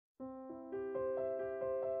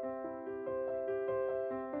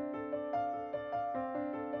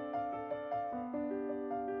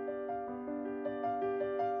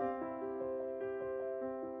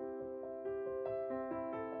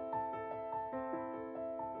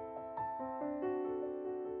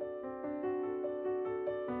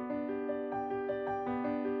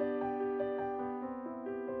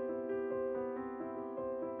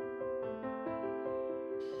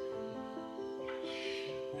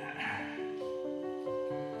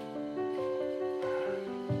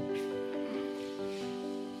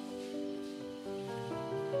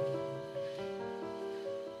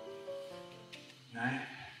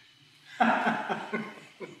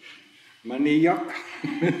มันนี่ยก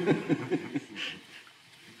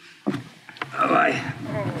อะไร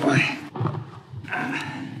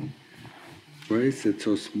Why is it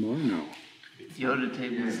so small now? The other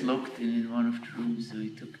table is locked in one of the rooms, so we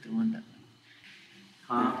took the one that way.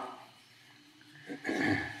 Huh?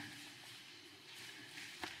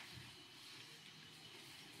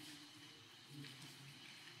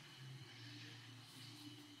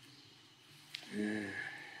 Yeah.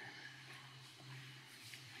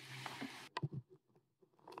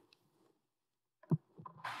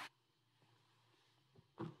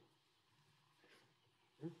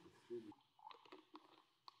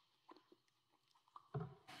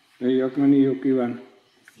 Yok mana yok Iwan?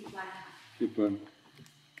 10 วันค่ะ 10 วัน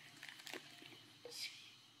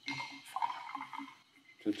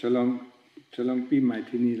จะฉลองปีใหม่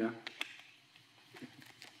ที่นี่แล้ว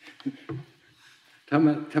ท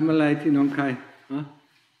ำอะไรที่หนองคายฮะ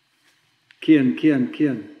เขียนหั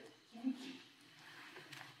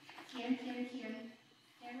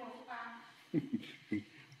วปลา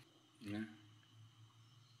นะ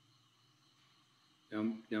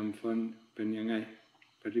ยำฟันเป็นยังไง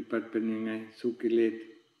ปฏิบัติเป็นยังไงสู้กิเลส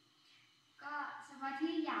ก็สมาธิ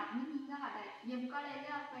หยาบนิดนึงค่ะแต่ยมก็เลยเ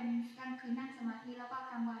ลือกเป็นกลางคืนนั่งสมาธิแล้วก็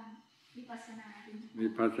กลางวันวิปัสสนา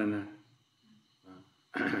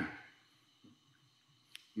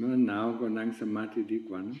เมื่อหนาวก็นั่งสมาธิดีก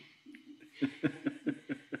ว่านะ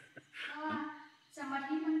เพราะว่าสมา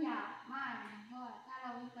ธิมันหยาบมากเพราะถ้าเรา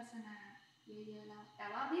วิปัสสนาเยอะๆแล้วแต่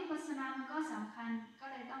ว่าวิปัสสนามันก็สำคัญก็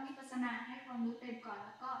เลยต้องวิปัสสนาให้ความรู้เต็มก่อนแ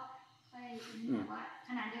ล้วก็แต่ว่าข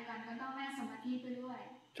ณะเดียวกันก็ต้องนั่งสมาธิไปด้วย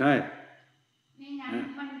ใช่ไม่งั้น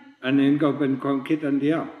มันอันนี้ก็เป็นความคิดอันเ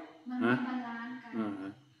ดียวมันบาลานซ์กัน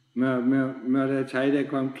เมื่อได้ใช้ได้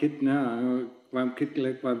ความคิดนะความคิดแล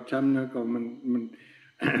ะความจำนะก็มัน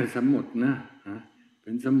สมุดนะเ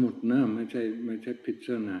ป็นสมุดนะไม่ใช่พิจ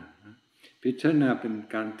ารณาเป็น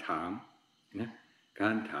การถามนะก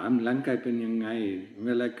ารถามร่างกายเป็นยังไงเว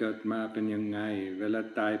ลาเกิดมาเป็นยังไงเวลา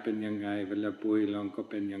ตายเป็นยังไงเวลาป่วยลงก็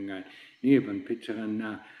เป็นยังไงนี่เป็นพิจารณา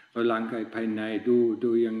ร่างกายภายในดู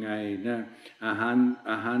ยังไงนะอาห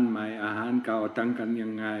ารใหม่อาหารเก่าตั้งกันยั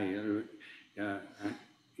งไง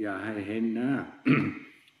อย่าให้เห็นนะ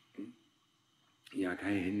อยากใ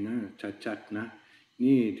ห้เห็นนะชัดๆนะ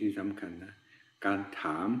นี่ที่สำคัญนะการถ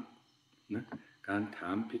ามนะการถา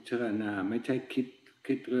มพิจารณาไม่ใช่คิด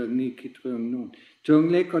เรื่องนี้คิดเรื่องโน้นช่วง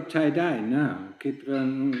เล็กก็ใช้ได้นะคิดเรื่อง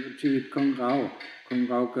ชีวิตของเรา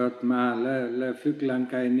เกิดมาแล้วฝึกร่าง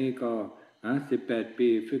กายนี้ก็18 ปี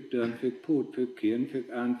ฝึกเดินฝึกพูดฝึกเขียนฝึก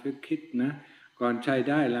อ่านฝึกคิดนะก่อนใช้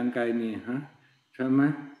ได้ร่างกายนี้ใช่ไหม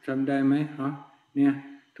จำได้ไหมเนี่ย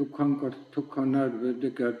ทุกคนนะจะ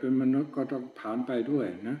เกิดเป็นมนุษย์ก็ต้องผ่านไปด้วย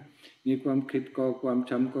นะมีความคิดก็ความ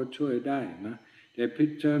จำก็ช่วยได้นะแต่พิ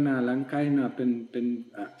จารณาร่างกายนะเ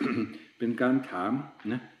ป็นการถาม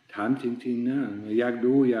นะถามจริงๆนะอยาก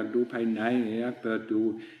ดูภายในอยากเปิดดู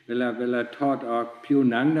เวลาทอดออกผิว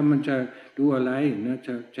หนังนะมันจะดูอะไรนะ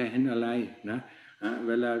จะเห็นอะไรนะเ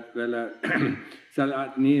วลา สลัด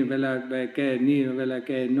นี้เวลาไปแก้นี่เวลาแ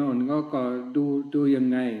ก้โน่นก็ดูยัง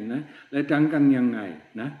ไงนะและตั้งกันยังไง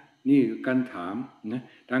นะนี่การถามนะ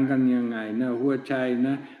ตั้งกันยังไงนะหัวใจน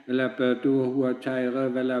ะเวลาเปิดดูหัวใจ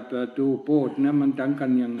เวลาเปิดดูโพดนะมันตั้งกั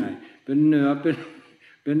นยังไงเป็นเนื้อเ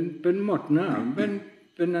ป็นหมดนะเ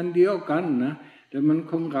ป็นอันเดียวกันนะแต่มัน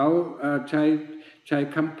ของเราใช้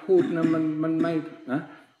คำพูดนะมันไม่นะ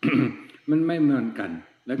มันไม่เหมือนกัน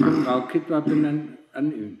และของเราคิดว่าเป็นอัน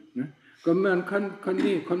อื่นนะก็เหมือนคน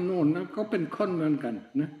นี้คนโน้นนะก็เป็นคนเหมือนกัน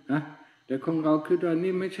นะแต่ของเราคิดว่า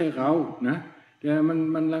นี่ไม่ใช่เรานะแต่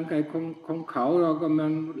มันร่างกายของเขาเราก็มั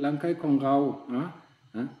นร่างกายของเรานะ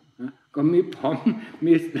ก็มีผม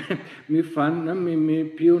มีฟันนะมี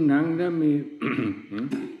ผิวหนังนะมี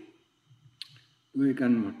ด้วยกั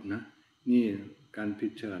นหมดนะนี่การพิ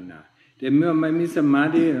จารณาแต่เมื่อไม่มีสมา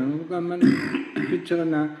ธิก็มัน พิจาร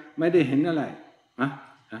ณาไม่ได้เห็นอะไร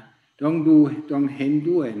ต้องดูต้องเห็น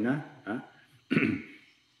ด้วยนะ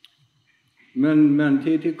เหมือน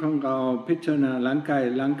ที่ของเราพิจารณาร่างก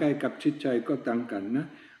ายกับจิตใจก็ต่างกันนะ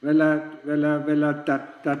เวลา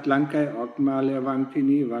ตัดร่างกายออกมาแล้ววางที่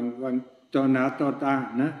นี่วางต่อหน้าต่อตา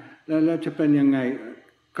นะแล้วจะเป็นยังไง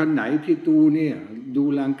คนไหนที่ดู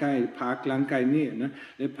ร่างกายภาคร่างกายนี่นะ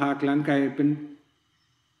แล้วภาคร่างกายเป็น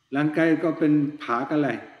ร่างกายก็เป็นภาคอะไร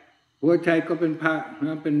หัวใจก็เป็นภาคน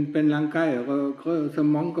ะเป็นร่างกายก็ส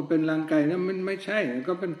มองก็เป็นร่างกายนะมันไม่ใช่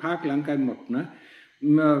ก็เป็นภาคร่างกายหมดนะ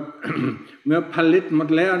เมื่อผลิตหมด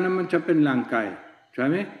แล้วนะมันจะเป็นร่างกายใช่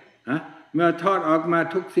ไหมเมื่อทอดออกมา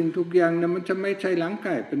ทุกสิ่งทุกอย่างนะมันจะไม่ใช่ร่างก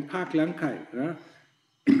ายเป็นภาคร่างกายนะ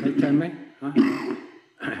เข้าใจไหม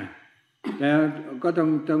แต่ก็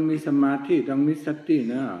ต้องมีสมาธิต้องมีสติ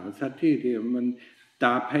นะสติที่มันต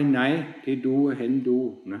าภายในที่ดูเห็นดู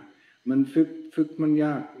นะมันฝึกมันย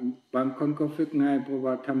ากบางคนก็ฝึกง่ายเพราะ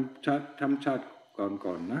ว่าทำชาติ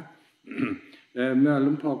ก่อนนะแต่เมื่อหล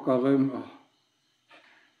วงพ่อก็เริ่ม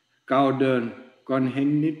ก้าวเดินก่อนเห็น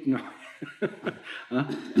นิดหน่อย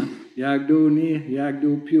อยากดูนี่อยากดู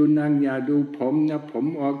ผิวหนังอยากดูผมนะผม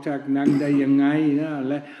ออกจากหนังได้ยังไงนะ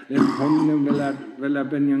และผมเนี่ยเวลา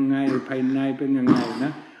เป็นยังไงภายในเป็นยังไงน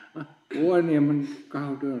ะโอ้เนี่ยมันก้า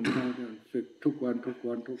วเดินฝึกทุกวัน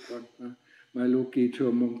นะไม่รู้กี่ชั่ว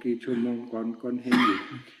โมงก่อนเห็นอยู่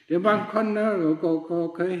เดี๋ยวบางคนนะเราก็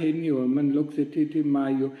เคยเห็นอยู่มันลูกศิษย์ที่มา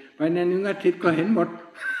อยู่ภายใน1 อาทิตย์ก็เห็นหมด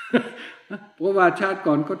เพราะว่าชาติ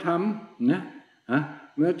ก่อนก็ทำนะ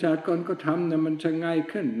เมื่อชาติก่อนก็ทำนะมันจะง่าย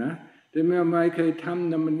ขึ้นนะแต่เมื่อไม่เคยท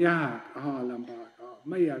ำนะมันยากลำบาก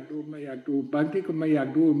ไม่อยากดูบางทีก็ไม่อยาก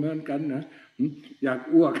ดูเหมือนกันนะอยาก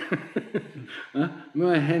อ้วกเมื่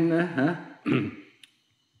อเห็นนะ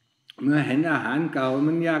เมื่อเห็นอาหารเก่า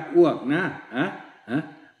มันอยากอ้วกนะ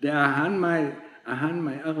แต่อาหารใหม่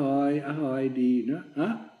อร่อยดีนะ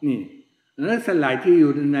นี่แล้วสลายที่อ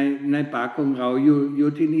ยู่ในปากของเราอยู่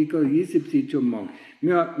ที่นี่ก็24 ชั่วโมงเ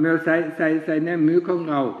มื่อใส่ในมือของ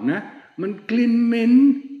เรานะมันกลิ่นเหม็น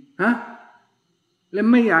แล้ว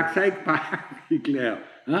ไม่อยากใส่ปากอีกแล้ว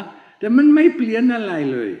แต่มันไม่เปลี่ยนอะไร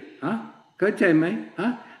เลยเข้าใจไหม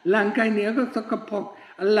ร่างกายเนี่ยก็สกปรก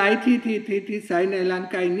อะไรที่ใส่ในร่าง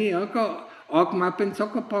กายนี่ก็ออกมาเป็นส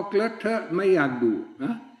กปรกเลอะเทอะไม่อยากดู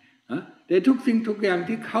แต่ทุกสิ่งทุกอย่าง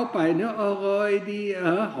ที่เข้าไปเนี่ยอร่อยดี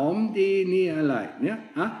หอมดีนี่อะไรเนี่ย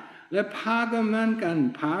และผ้าก็เหมือนกัน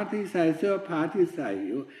ผ้าที่ใส่เสื้อผ้าที่ใส่อ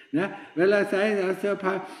ยู่นะเวลาใส่เสื้อผ้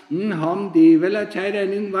าหอมดีเวลาใช้ได้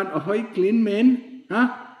1 วันกลิ่นเหม็น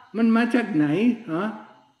มันมาจากไหน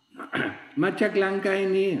มาจากร่างกาย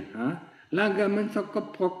นี่ร่างกายมันสก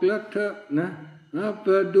ปรกเลอะเทอะนะเ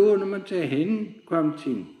ปิดดูนะมันจะเห็นความจ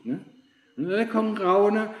ริงนะและของเรา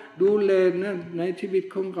นะดูแลนะในชีวิต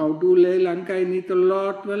ของเราดูแลร่างกายนี้ตลอ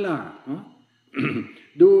ดเวลา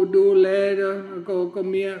ดูแลก็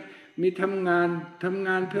มีทำงา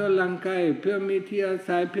นเพื่อร่างกายเพื่อมีที่อา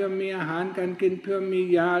ศัยเพื่อมีอาหารการกินเพื่อมี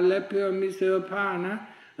ยาและเพื่อมีเสื้อผ้านะ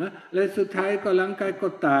และสุดท้ายก็ร่างกายก็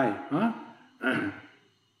ตาย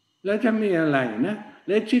แล้วจะมีอะไรนะแ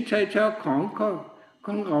ละจิตใจเจ้าของ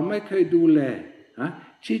เราไม่เคยดูแล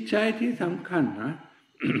จิตใจที่สำคัญ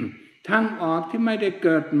ทางออกที่ไม่ได้เ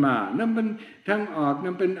กิดมานั่นเป็นทางออก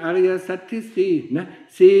นั่นเป็นอริยสัจที่4นะ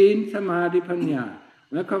ศีลสมาธิปัญญา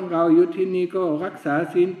และของเราอยู่ที่นี่ก็รักษา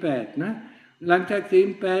ศีล8นะหลังจากศีล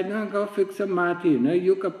8นะก็ฝึกสมาธินะอ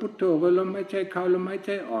ยู่กับพุทโธก็ลมหายใจเข้าลมหายใ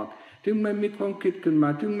จออกถึงไม่มีความคิดขึ้นมา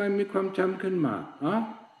ถึงไม่มีความจำขึ้นมา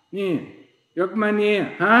นี่ยกมานี่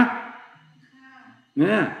เ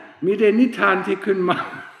นี่ยมีแต่นิทานที่ขึ้นมา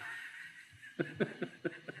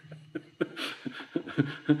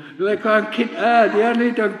เลยความคิดเดี๋ยวนี้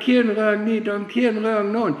ต้องเขียนเรื่องนี้ต้องเขียนเรื่อง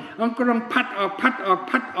โน้นมันก็ต้องพัดออก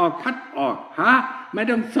ไม่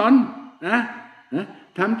ต้องสนนะ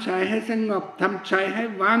ทำใจให้สงบทำใจให้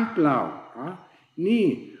ว่างเปล่านี่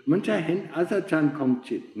มันจะเห็นอัศจรรย์ของ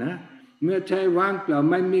จิตนะเมื่อใจว่างเปล่า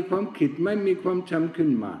ไม่มีความคิดไม่มีความจำขึ้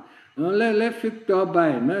นมาแล้วฝึกต่อไป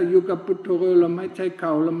นะอยู่กับพุทโธลมหายใจเข้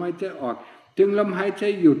าลมหายใจออกถึงลมหายใจ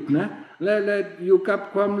หยุดนะและอยู่กับ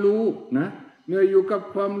ความรู้นะเมื่ออยู่กับ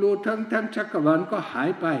ความรู้ทั้งจักรวาลก็หาย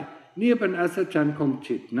ไปนี่เป็นอัศจรรย์ของ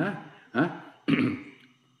จิตนะ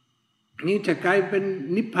นี่จะกลายเป็น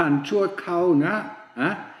นิพพานชั่วคราวนะ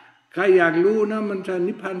ใครอยากรู้นะมันจะ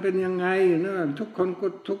นิพพานเป็นยังไงนะทุกคน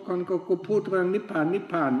ก็พูดเรื่องนิพพา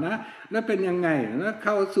นนะแล้วเป็นยังไงนะเ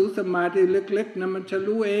ข้าสู่สมาธิเล็กๆนะมันจะ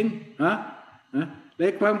รู้เองใน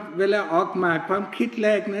ความเวลาออกมาความคิดแร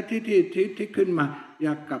กนะที่ขึ้นมาอย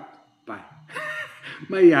ากกลับไป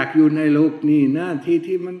ไม่อยากอยู่ในโลกนี้นะ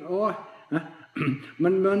ที่มันมั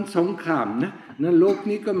นเหมือนสงครามนะโลก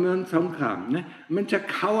นี้ก็เหมือนสงครามนะมันจะ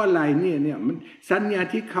เข้าอะไรเนี่ยมันสัญญา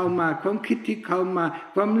ที่เข้ามาความคิดที่เข้ามา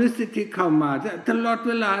ความรู้สึกที่เข้ามาตลอดเ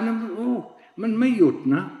วลานะมันไม่หยุด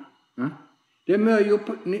นะแต่เมื่ออ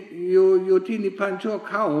ยู่ที่นิพพานชั่ว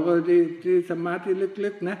คราวที่สมาธิลึ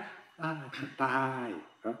กๆนะตาย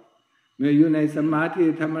เมื่ออยู่ในสมาธิ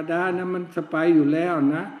ธรรมดานะมันสบายอยู่แล้ว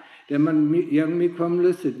นะแต่มันยังมีความ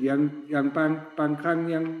รู้สึกอย่างบางครั้ง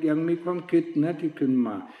ยังมีความคิดนะที่ขึ้นม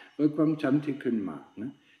าหรือความจำที่ขึ้นมาน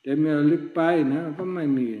ะแต่เมื่อลึกไปนะก็ไม่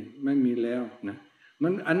มีแล้วนะมั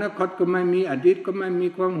นอนาคตก็ไม่มีอดีตก็ไม่มี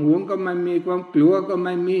ความหวงก็ไม่มีความกลัวก็ไ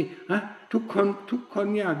ม่มีทุกคน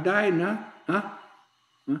อยากได้นะ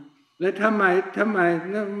แล้วทำไม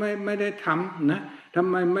ไม่ได้ทำนะทำ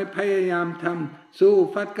ไมไม่พยายามทำสู้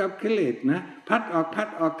ฟัดกับกิเลสนะพัดออ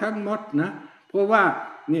กทั้งหมดนะเพราะว่า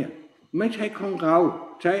เนี่ย ไม่ใช่ของเรา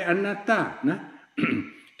ใช้อนัตตานะ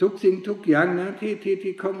ทุกสิ่งทุกอย่างนะ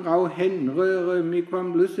ที่ของเราเห็นเลยมีความ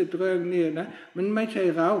รู้สึกเรื่องนี้นะมันไม่ใช่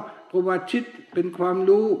เราเพราะว่าจิตเป็นความ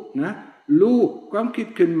รู้นะรู้ความคิด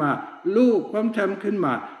ขึ้นมารู้ความทำขึ้นม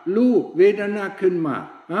ารู้เวทนาขึ้นมา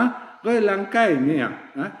ก็ร่างกายเนี่ย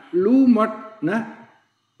นะรู้หมดนะ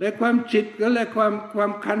และความจิตก็และควา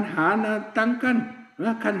มขันธ์หานะตั้งกันน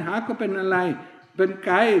ะขันธ์หาก็เป็นอะไรเป็น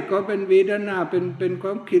กายก็เป็นเวทนาเป็นคว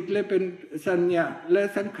ามคิดและเป็นสัญญาและ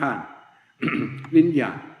สังขาร วิญญา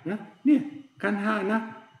ณนะเนี่ยขันธ์ห้านะ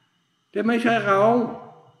แต่ไม่ใช่เรา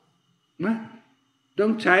นะต้อ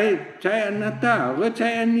งใช้อนัตตาหรือใช้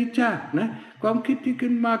อนิจจานะความคิดที่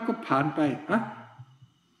ขึ้นมาก็ผ่านไป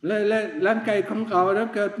และร่างกายของเราแล้ว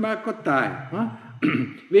เกิดมาก็ตาย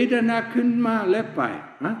เวทนาขึ้นมาแล้วไป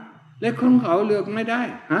และของเราเลือกไม่ได้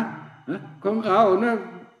ของเรานะ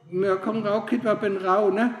เมื่อของเราคิดว่าเป็นเรา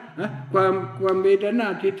นะความเวทนา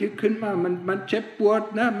ที่ขึ้นมามันเจ็บปวด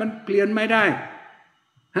นะมันเปลี่ยนไม่ได้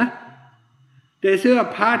แต่เสื้อ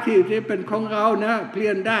ผ้าที่เป็นของเรานะเปลี่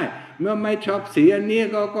ยนได้เมื่อไม่ชอบสีอันนี้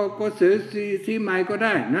ก็ซื้อสีใหม่ก็ไ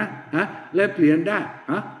ด้นะและเปลี่ยนได้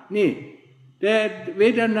นี่แต่เว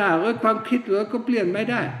ทนาหรือความคิดหรือก็เปลี่ยนไม่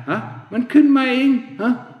ได้มันขึ้นมาเอง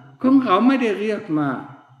ของเราไม่ได้เรียกมา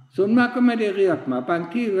ส่วนมากก็ไม่ได้เรียกมาบาง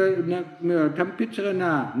ที่เมื่อทำพิจารณ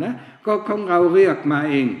านะก็ของเราเรียกมา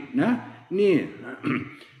เองนะนี่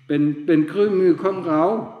เป็นเครื่องมือของเรา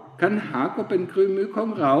ขันธ์หาก็เป็นเครื่องมือของ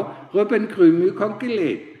เราหรือเป็นเครื่องมือของกิเล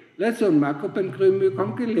สและส่วนมากก็เป็นเครื่องมือของ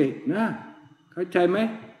กิเลสนะเข้าใจไหม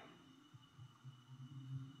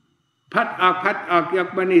พัดออกอยาก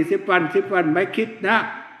มานี่10 วันไม่คิดนะ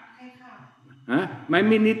ไม่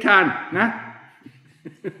มีนิทานนะ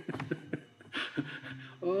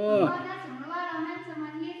โอ้ถ้าสมมติว่าเรานั่งสมา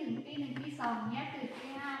ธิถึงตี 1 ตี 2เนี่ยตื่นตี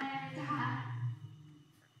 5ได้ไหมจ๊ะ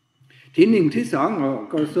ที 1 ที่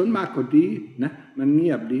 2ก็ส่วนมากก็ดีนะมันเงี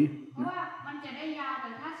ยบดีเพราะว่ามันจะได้ยาวแต่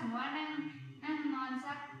ถ้าสมมติว่านั่งนอน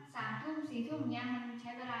สัก3 ทุ่ม 4 ทุ่มเนี่ยมันใช้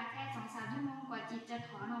เวลาแค่ 2-3 ชั่วโมงกว่าจิตจะถ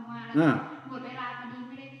อนออกมาแล้วหมดเวลาพอดีไ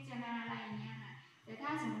ม่ได้พิจารณาอะไรอย่างเงี้ยค่ะแต่ถ้า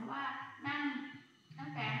สมมติว่านั่งตั้ง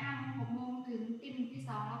แต่ 5 โมง 6 โมงถึงตี 1 ตี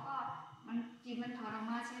 2แล้วก็จิตมันถอนออก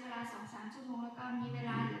มาใช้เวลา 2-3 ชั่วโมงแล้วก็มีเว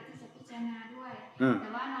ลาเหลือที่จะพิจารณาด้วยแต่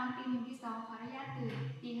ว่านอนตี 1 ตี 2ขออนุญาตตื่น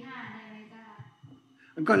ตี 5ได้ไหมจ๊ะ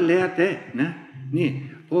ก็แล้วแต่นะนี่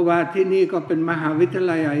เพราะว่าที่นี่ก็เป็นมหาวิทยา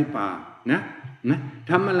ลัยป่านะ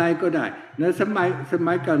ทำอะไรก็ได้นะส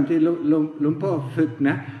มัยก่อนที่หลวงพ่อฝึกน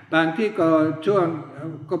ะบางที่ก็ช่วง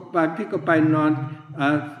ก็บางที่ก็ไปนอน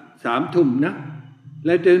3 ทุ่มนะแ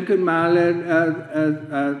ล้วเดินขึ้นมาเลย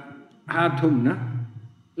5 ทุ่มนะ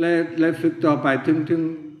แล้วฝึกต่อไปถึง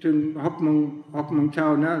6 โมงเช้า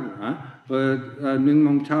นะ1 โม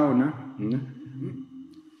งเช้านะ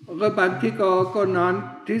ก็บางที่ก็นอน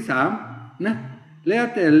ที่3นะแล้ว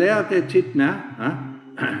แต่จิตนะ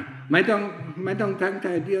ไม่ต้องทั้งใจ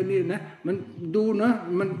เดียวนี่นะมันดูนะ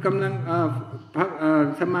มันกำลังพัก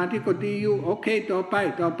สมาธิก็ดีอยู่โอเคต่อ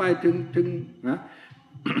ไปถึงนะ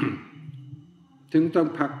ถึงต้อง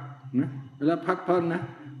พักนะเวลาพักผ่อนนะ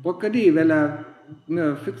ปกติเวลาเมื่อ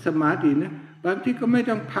ฝึกสมาธินะบางทีก็ไม่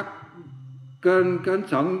ต้องพักเกิน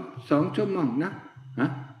2 ชั่วโมงนะ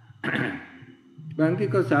บางที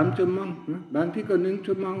ก็3 ชั่วโมงนะบางทีก็1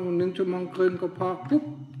 ชั่วโมง1 ชั่วโมงครึ่งก็พอปุ๊บ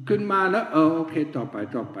ขึ้นมาแล้วโอเคต่อไป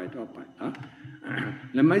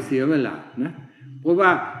แล้วไม่เสียเวลานะเพราะว่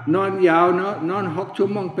านอนยาวเนาะนอน6 ชั่ว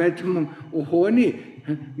โมง8 ชั่วโมงโอ้โหนี่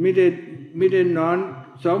ไม่ได้นอน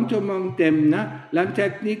2 ชั่วโมงเต็มนะหลังจา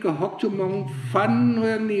กนี้ก็6 ชั่วโมงฝันเ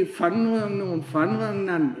รื่องนี้ฝันเรื่องโน้นฝันเรื่อง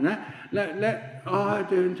นั้นนะและ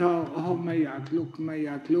เดินทางไม่อยากลุก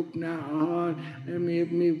นะ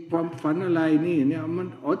มีความฝันอะไรนี่เนี่ยมัน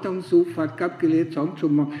ต้องสู้ฟัดกับกิเลส2 ชั่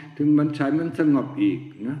วโมงถึงมันใช้มันสงบอีก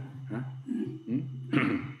นะ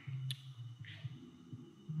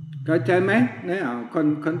เข้าใจไหมเนี่ย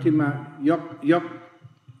คนที่มายก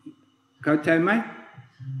เข้าใจไหม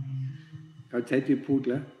เข้าใจที่พูด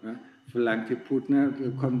แล้วนะฝรั่งที่พูดนะ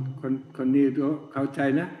คนนี้ก็เข้าใจ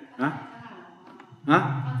นะ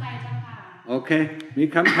เข้าใจจ้ะค่ะโอเคมี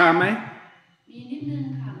คำถามไหมมีนิดนึง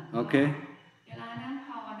ค่ะโอเคเวลานั่งภ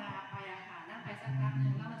าวนาไปอะค่ะนั่งไปสักพักนึ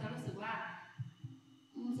งแล้วมันจะรู้สึกว่า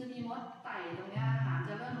มันจะมีมดไต่ตรงเนี้ยค่ะจ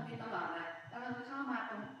ะเริ่มตรงนี้ตลอดเลยแล้วมันเข้ามา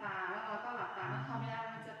ตรงตาแล้วเราก็หลับตามันเข้าไม่ได้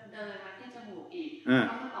มันจะเดินมาที่จมูกอีกแ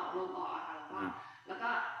ล้วก็ต่อลมออกอะค่ะแล้วก็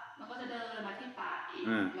มันก็จะเดินมาที่ปากอีก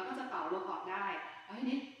แล้วก็จะเป่าลมออกได้แล้วที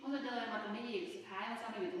นี้มันจะเดินมาตรงนี้อีกสุดท้ายมันจะ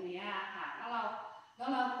มาอยู่ตรงนี้ค่ะแล้ว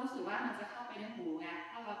เรารู้สึกว่ามันจะเข้าไปในหูไง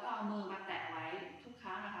แล้วเราก็เอามือมาแตะไว้ทุกค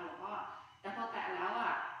รั้งนะคะหลวงพ่อแต่พอแตะแล้วอ่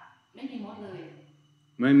ะไม่มีมดเลย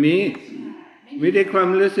ไม่ได้ความ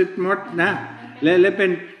รู้สึกมดนะและเ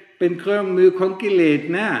ป็นเครื่องมือของกิเลส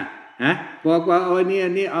นะ บอกว่าอัน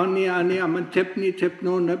นี้เอานี่มันเจ็บนี่เจ็บโ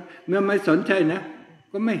น่นนะเมื่อไม่สนใจนะ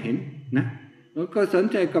ก็ไม่เห็นนะแล้วก็สน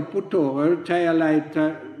ใจกับพุทโธใช้อะไรจะ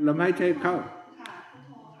ลมหายใจเข้า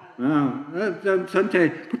สนใจ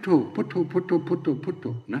พุทโธพุทโธพุทโธพุทโธพุทโธ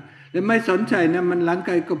นะแล้วไม่สนใจนะมันร่าง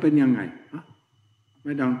กายก็เป็นยังไงไ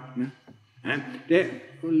ม่ต้องนะเด็ก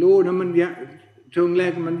รู้นะมันยากช่วงแร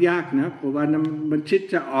กมันยากนะเพราะว่ามันคิด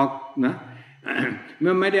จะออกนะเ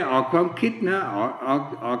มื่อไม่ได้ออกความคิดนะ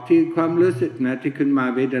ออกที่ความรู้สึกนะที่ขึ้นมา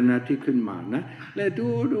เวทนาที่ขึ้นมานะแล้วดู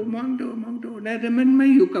มองดูนะแต่มันไม่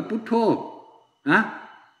อยู่กับพุทโธ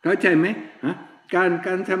เข้าใจไหมก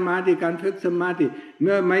ารสมาธิการฝึกสมาธิเ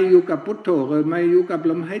มื่อไม่อยู่กับพุทโธหรือไม่อยู่กับ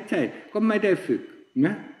ลมหายใจก็ไม่ได้ฝึกน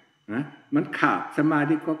ะมันขาดสมา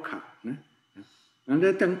ธิก็ขาดนะมันจะ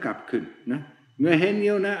ต้องกลับขึ้นนะเมื่อเห็นอ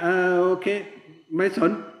ยู่นะโอเคไม่ส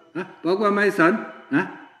นบอกว่าไม่สน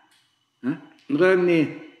เรื่องนี้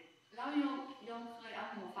แล้วโยมเคยเอา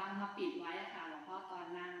หูฟังมาปิดไว้ค่ะหลวงพ่อตอน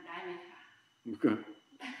นั่งได้ไหมคะ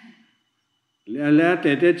แล้วแ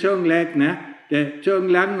ต่ช่วงแรกนะแต่ช่วง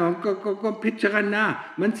หลังก็พิจารณา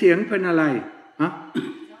มันเสียงเป็นอะไร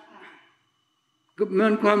ก็เหมือ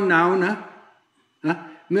นความหนาวนะ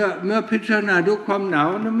เมื่อพิจารณาดูความหนาว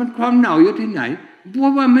นะมันความหนาวอยู่ที่ไหนเพรา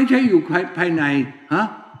ะว่าไม่ใช่อยู่ภายใน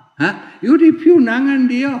อยู่ที่ผิวหนังอัน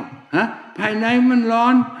เดียวภายในมันร้อ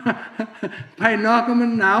นภายนอกก็มั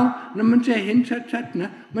นหนาวนั่นมันจะเห็นชัดๆน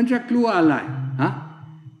ะมันจะกลัวอะไร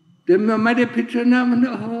แต่เมื่อไม่ได้พิจารณามัน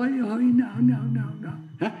โอ้ยหนาว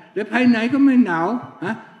แต่ภายในก็ไม่หนาว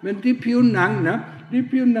มันที่ผิวหนังนะที่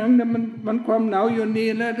ผิวหนังนะมันความหนาวอยู่นี่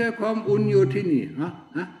แล้วแต่ความอุ่นอยู่ที่นี่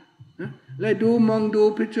แล้วดูมองดู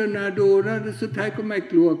พิจารณาดูแล้วสุดท้ายก็ไม่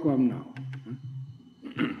กลัวความหนาว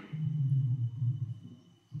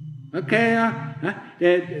โอเค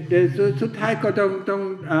แต่สุดท้ายก็ต้อง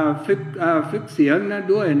ฝึกเสียงนะ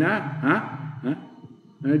ด้วยนะ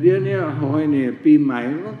เดี๋ยวนี้โหยเนี่ยปีใหม่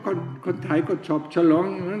คนไทยก็ชอบฉลอง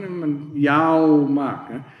มันยาวมาก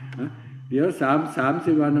นะเดี๋ยว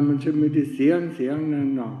30 วันมันจะมีที่เสียงนั่น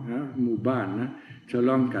เนาะหมู่บ้านนะฉล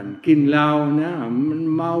องกันกินเหล้านะมัน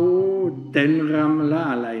เมาเต้นรำละ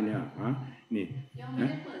อะไรเนี่ยนี่ยังไม่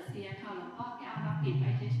ได้เปิดเสียงค่ะหลวงพ่อแกเอามาปิดไว้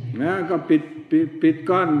เฉยๆนะก็ปิด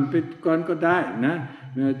ก้อนก็ได้นะ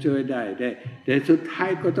ช่วยได้แต่สุดท้าย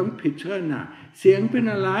ก็ต้องพิจารณาเสียงเป็น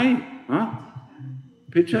อะไร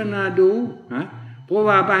พิจารณาดูเพราะ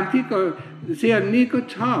ว่าบางที่ก็เสียงนี้ก็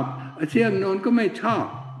ชอบเสียงโน้นก็ไม่ชอบ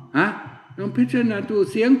ต้องพิจารณาดู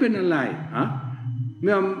เสียงเป็นอะไรเ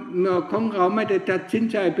มื่อของเราไม่ได้ตัดสิน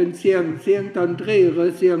ใจเป็นเสียงดนตรีหรือ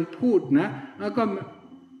เสียงพูดนะแล้วก็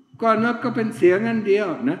ก่อนนั้นก็เป็นเสียงอันเดียว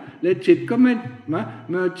นะและจิตก็ไม่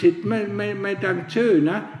เมื่อจิตไม่ตั้งชื่อ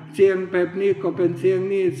นะเสียงแบบนี้ก็เป็นเสียง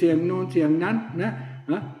นี้เสียงโน้นเสียงนั้นนะ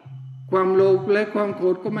ความโลภและความโกร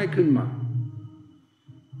ธก็ไม่ขึ้นมา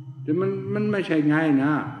แต่มันไม่ใช่ง่ายน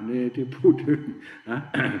ะนี่ที่พูดถึง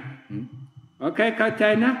โอเคเข้าใจ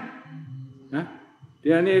นะเ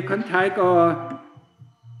ดี๋ยวนี้คนไทยก็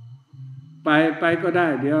ไปก็ได้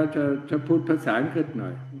เดี๋ยวจะพูดภาษาอังกฤษหน่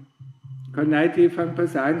อยคนไหนที่ฟังภา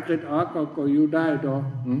ษาอังกฤษออกก็อยู่ได้ดอก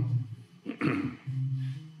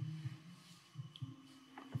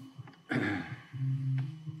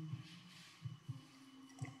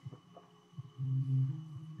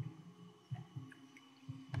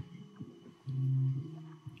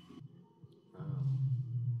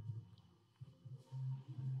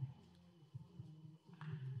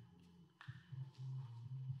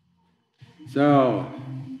So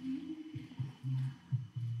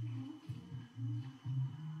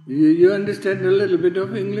you understand a little bit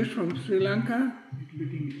of English from Sri Lanka?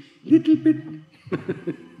 Little bit.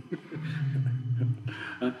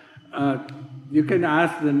 You can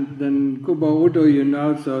ask then Kuba Udo,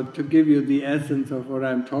 so to give you the essence of what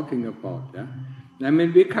I'm talking about. Yeah? I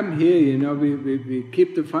mean, we come here, we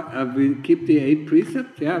keep the 8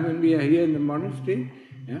 precepts. Yeah, when we are here in the monastery,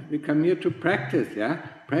 yeah, we come here to practice. Yeah,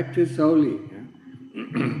 practice solely.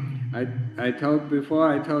 Yeah? I told the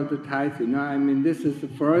Thais, I mean, this is the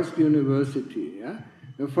first university, yeah?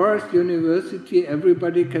 The first university,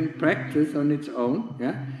 everybody can practice on its own,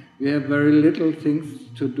 yeah? We have very little things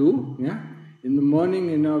to do, yeah? In the morning,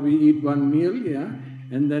 we eat one meal, yeah?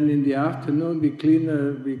 And then in the afternoon, we clean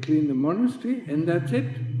the monastery, and that's it,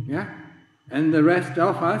 yeah? And the rest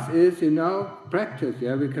of us is, practice,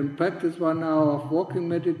 yeah? We can practice 1 hour of walking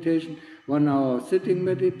meditation, 1 hour of sitting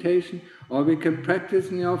meditation, or we can practice,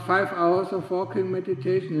 5 hours of walking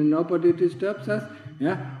meditation and nobody disturbs us,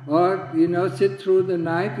 yeah? Or, sit through the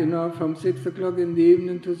night, from 6 o'clock in the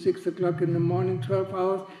evening to 6 o'clock in the morning, 12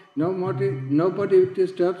 hours, nobody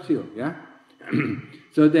disturbs you, yeah?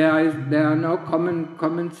 So there are no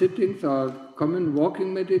common sittings or common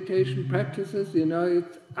walking meditation practices.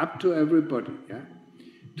 It's up to everybody. Yeah,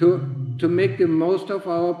 to make the most of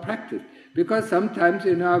our practice. Because sometimes,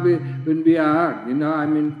 when we are,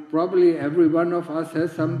 probably every one of us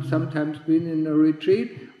has sometimes been in a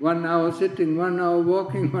retreat, 1 hour sitting, 1 hour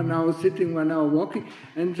walking, 1 hour sitting, 1 hour walking,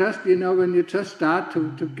 and just, when you just start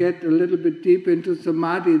to get a little bit deep into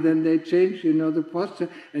samadhi, then they change, the posture,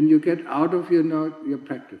 and you get out of, your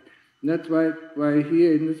practice. That's why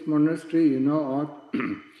here in this monastery, or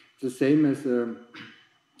it's the same as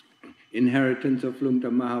inheritance of Lung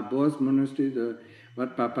Mahabo's monastery, the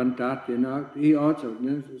Wat Papantat, he also,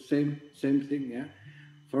 same thing, yeah.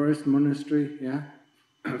 Forest monastery, yeah.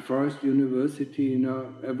 Forest university,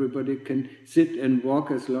 everybody can sit and walk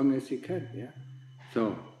as long as he can, yeah.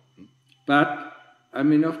 So, but,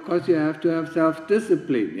 of course you have to have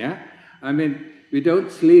self-discipline, yeah. We don't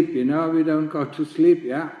sleep, we don't go to sleep,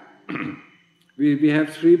 yeah. we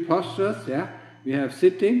have 3 postures, yeah. We have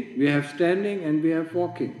sitting, we have standing, and we have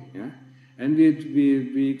walking, yeah. And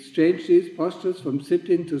we exchange these postures from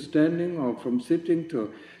sitting to standing, or from sitting to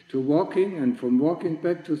walking, and from walking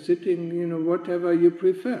back to sitting, whatever you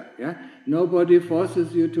prefer, yeah. Nobody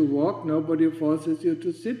forces you to walk, nobody forces you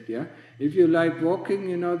to sit, yeah. If you like walking,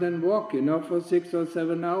 then walk, for 6 or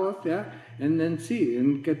 7 hours, yeah, and then see,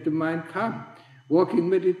 and get the mind calm. Walking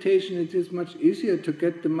meditation, it is much easier to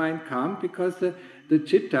get the mind calm, because the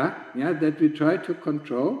chitta, yeah, that we try to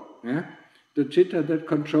control, yeah, the chitta that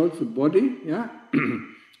controls the body, yeah,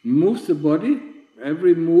 moves the body.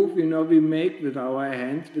 Every move, we make with our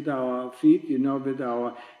hands, with our feet, with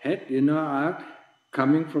our head, are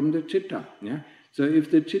coming from the chitta, yeah. So if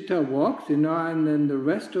the chitta walks, and then the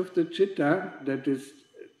rest of the chitta that is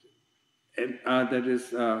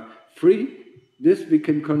free, this we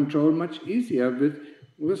can control much easier with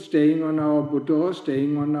staying on our Buddha,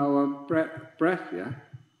 staying on our breath, yeah.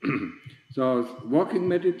 So walking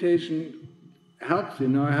meditation helps,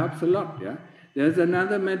 helps a lot, yeah. There's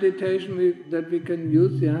another meditation that we can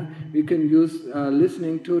use, yeah. We can use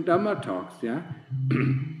listening to Dhamma talks, yeah.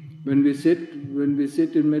 When we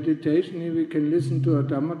sit in meditation, we can listen to a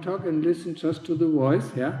Dhamma talk and listen just to the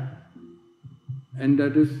voice, yeah. And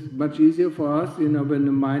that is much easier for us, when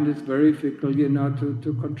the mind is very fickle,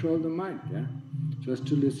 to control the mind, yeah. Just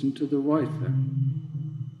to listen to the voice, yeah.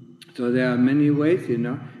 So there are many ways,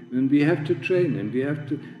 and we have to train, and we have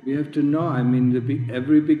to know.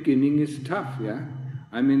 Every beginning is tough, yeah.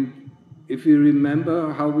 If you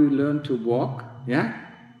remember how we learned to walk, yeah,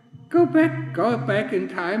 go back in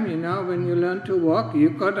time, when you learned to walk, you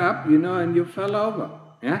got up, and you fell over,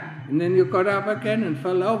 yeah, and then you got up again and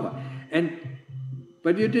fell over,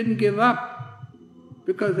 but you didn't give up,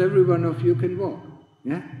 because every one of you can walk,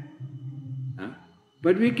 yeah.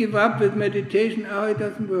 But we give up with meditation. Oh, it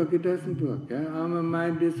doesn't work. Yeah? Oh, my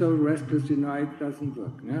mind is so restless, it doesn't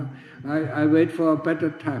work. Yeah? I wait for a better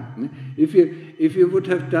time. If you would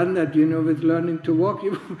have done that, with learning to walk,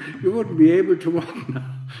 you wouldn't be able to walk now.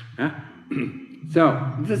 Yeah? So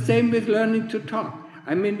it's the same with learning to talk.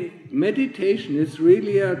 Meditation is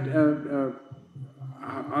really a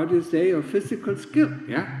physical skill.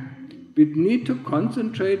 Yeah, we need to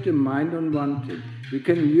concentrate the mind on one thing. We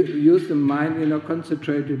can use the mind,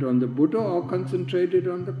 concentrated on the Buddha or concentrated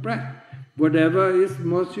on the breath, whatever is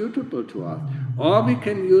more suitable to us. Or we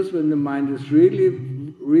can use, when the mind is really,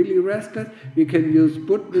 really restless, we can use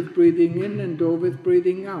Put with breathing in and Do with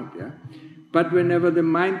breathing out. Yeah. But whenever the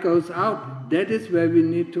mind goes out, that is where we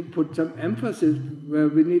need to put some emphasis, where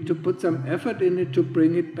we need to put some effort in it to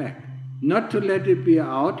bring it back. Not to let it be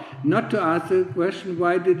out, not to ask the question,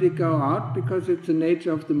 why did it go out? Because it's the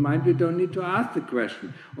nature of the mind, we don't need to ask the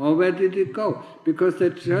question. Or where did it go? Because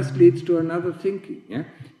that just leads to another thinking. Yeah,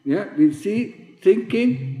 yeah. We see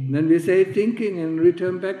thinking, then we say thinking and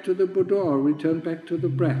return back to the Buddha or return back to the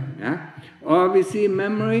breath. Yeah? Or we see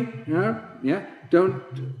memory, not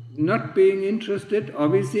being interested, or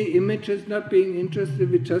we see images not being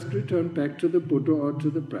interested, we just return back to the Buddha or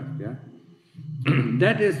to the breath. Yeah.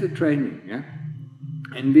 That is the training, yeah.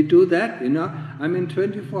 And we do that,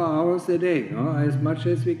 24 hours a day, as much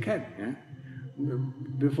as we can, yeah.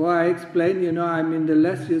 Before I explain, the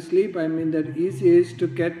less you sleep, that easier is to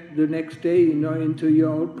get the next day, into your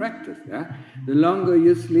own practice, yeah. The longer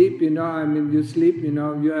you sleep, you sleep,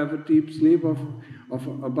 you have a deep sleep of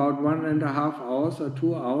about 1.5 hours or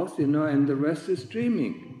 2 hours, and the rest is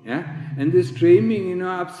dreaming. Yeah, and this dreaming,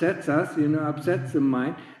 upsets us, upsets the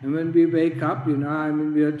mind. And when we wake up, we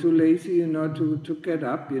are too lazy, to get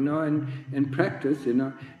up, and practice,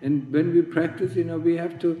 And when we practice, we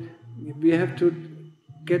have to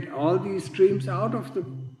get all these dreams out of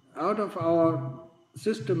out of our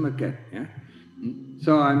system again. Yeah.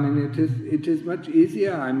 So I mean, it is much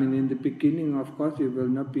easier. I mean, in the beginning, of course, you will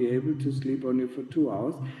not be able to sleep only for 2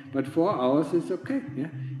 hours, but 4 hours is okay. Yeah,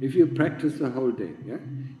 if you practice the whole day. Yeah,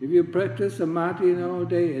 if you practice samadhi the whole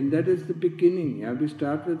day, and that is the beginning. Yeah, we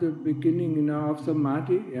start with the beginning, of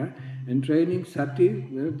samadhi. Yeah, and training sati,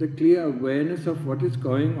 the clear awareness of what is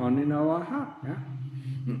going on in our heart. Yeah.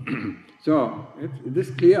 So,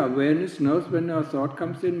 this clear awareness knows when a thought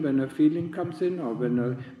comes in, when a feeling comes in, or when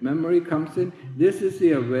a memory comes in. This is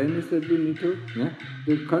the awareness that we need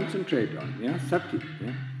to concentrate on. Yeah, sati.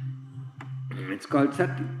 Yeah, it's called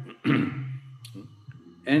sati.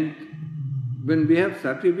 And when we have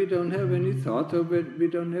sati, we don't have any thoughts, or we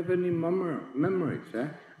don't have any memories. Yeah?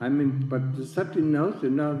 I mean, but the sati knows, the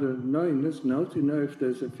knowingness knows, if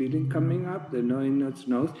there's a feeling coming up, the knowingness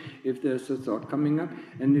knows if there's a thought coming up.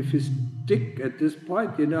 And if you stick at this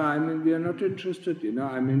point, I mean, we are not interested,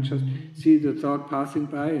 I mean, just see the thought passing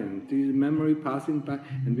by and see the memory passing by,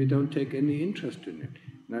 and we don't take any interest in it.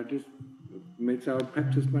 That makes our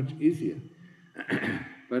practice much easier.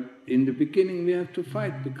 But in the beginning, we have to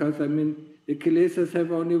fight, because, I mean, the kilesas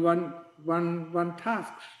have only one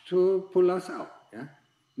task, to pull us out. Yeah.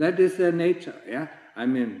 That is their nature, yeah. I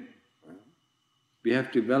mean, we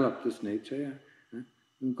have developed this nature, yeah,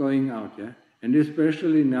 going out, yeah. And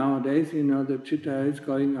especially nowadays, the chitta is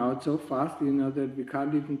going out so fast, that we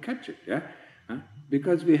can't even catch it, yeah.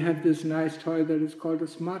 Because we have this nice toy that is called a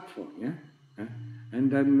smartphone, yeah. And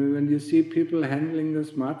then when you see people handling the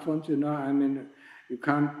smartphones, I mean, you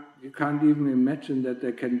can't even imagine that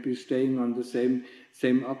they can be staying on the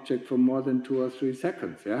same object for more than 2 or 3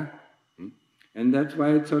 seconds, yeah. And that's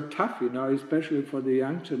why it's so tough, especially for the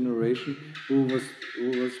young generation who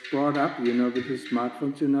was brought up, with the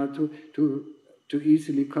smartphones, to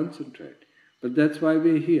easily concentrate. But that's why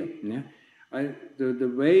we're here. Yeah? The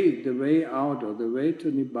way out, or the way to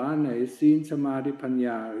Nibbana, is seen, samadhi,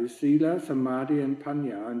 panya, is sila, samadhi, and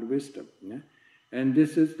panya, and wisdom. Yeah? And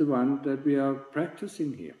this is the one that we are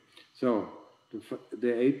practicing here. So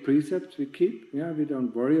the 8 precepts we keep. Yeah, we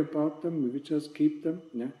don't worry about them. We just keep them.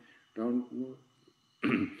 Yeah.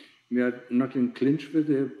 We are not in clinch with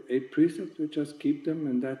the 8 precepts, we just keep them,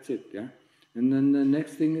 and that's it, yeah. And then the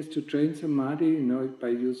next thing is to train samadhi, by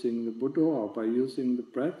using the Buddha, or by using the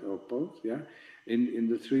breath, or both, yeah. In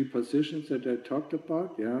the 3 positions that I talked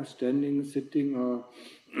about, yeah, standing, sitting, or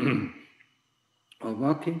or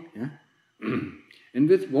walking, yeah. And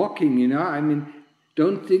with walking, I mean,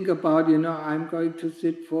 don't think about, I'm going to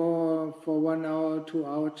sit for 1 hour, 2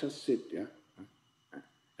 hours, just sit, yeah.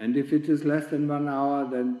 And if it is less than 1 hour,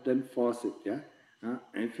 then force it, yeah.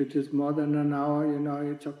 If it is more than an hour,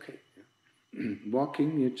 it's okay. Yeah?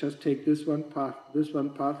 Walking, you just take this one path. This one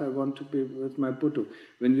path I want to be with my Buddha.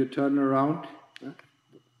 When you turn around,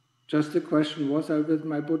 just the question, was I with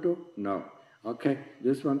my Buddha? No. Okay,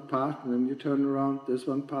 this one path, and then you turn around, this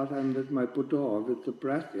one path I'm with my Buddha, or with the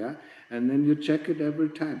breath, yeah. And then you check it every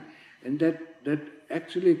time. And that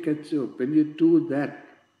actually gets you, when you do that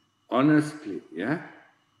honestly, yeah,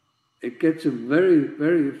 it gets you very,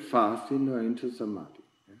 very fast, into samadhi.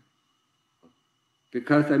 Yeah?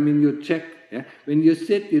 Because, I mean, you check. Yeah? When you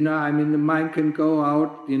sit, I mean, the mind can go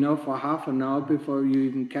out, for half an hour before you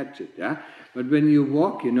even catch it. Yeah? But when you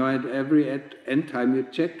walk, at every end time, you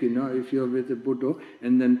check, if you're with the Buddha,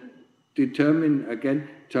 and then determine again,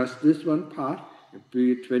 just this one path,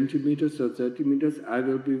 be it 20 meters or 30 meters, I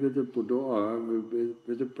will be with the Buddha, or I will be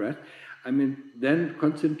with the breath. I mean, then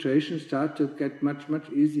concentration starts to get much, much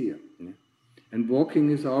easier. Yeah? And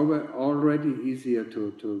walking is already easier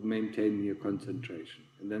to maintain your concentration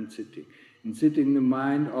than sitting. In sitting, the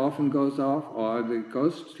mind often goes off, or it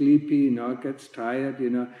goes sleepy, gets tired,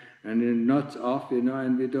 and it nods off,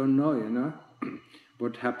 and we don't know,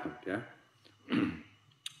 what happened, yeah.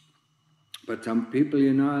 But some people,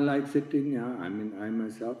 I like sitting, yeah. I mean, I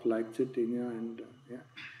myself like sitting, yeah, and yeah.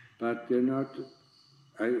 But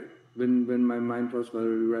when my mind was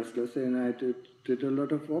very restless, and I did a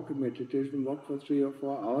lot of walking meditation, walk for 3 or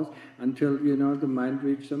 4 hours until, the mind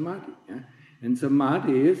reached samadhi. Yeah? And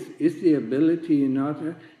samadhi is the ability,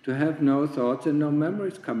 to have no thoughts and no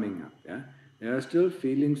memories coming up. Yeah? There are still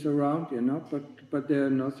feelings around, but there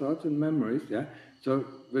are no thoughts and memories. Yeah? So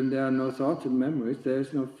when there are no thoughts and memories, there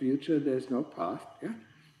is no future, there is no past. Yeah?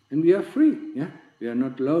 And we are free. Yeah? We are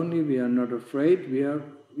not lonely, we are not afraid, we are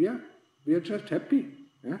just happy.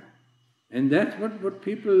 Yeah? And that's what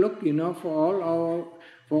people look, for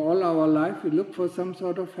all our life. We look for some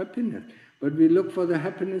sort of happiness, but we look for the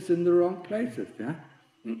happiness in the wrong places. Yeah,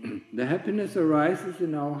 The happiness arises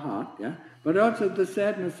in our heart, yeah, but also the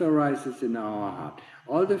sadness arises in our heart.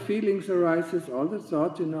 All the feelings arises, all the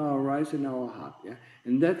thoughts arise in our heart, yeah,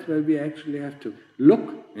 and that's where we actually have to look,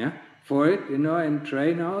 yeah, for it, and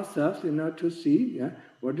train ourselves, to see, yeah,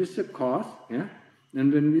 what is the cause, yeah,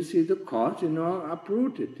 and when we see the cause,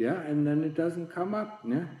 uproot it, yeah, and then it doesn't come up,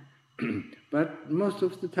 yeah. But most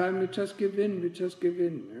of the time we just give in,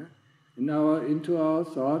 yeah, into our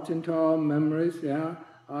thoughts, into our memories, yeah.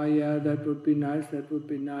 Oh yeah, that would be nice,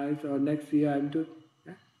 or next year I'm doing.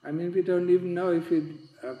 Yeah? I mean, we don't even know if we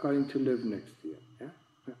are going to live next year. Yeah?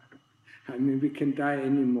 I mean, we can die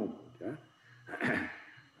any moment. Yeah?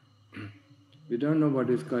 We don't know what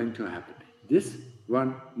is going to happen. This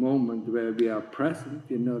one moment where we are present,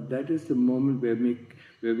 that is the moment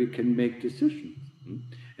where we can make decisions.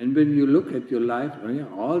 And when you look at your life,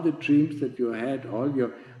 all the dreams that you had,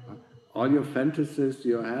 all your fantasies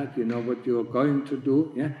you had, what you were going to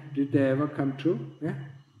do, yeah, did they ever come true? Yeah?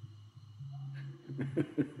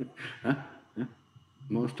 Huh?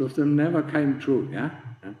 Most of them never came true, yeah?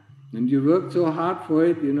 And you worked so hard for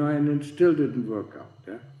it, and it still didn't work out.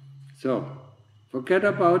 Yeah? So, forget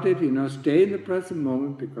about it, stay in the present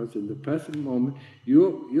moment, because in the present moment,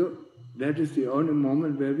 that is the only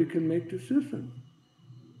moment where we can make decisions.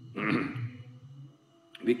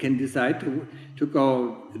 We can decide to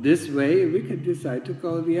go this way, we can decide to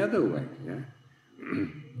go the other way. Yeah?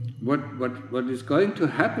 What is going to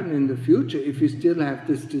happen in the future if we still have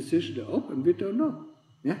this decision open, we don't know.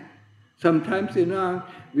 Yeah? Sometimes,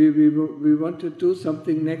 we want to do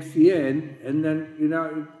something next year and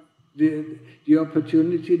then, the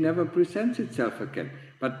opportunity never presents itself again.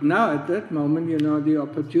 But now at that moment, the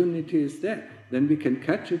opportunity is there. Then we can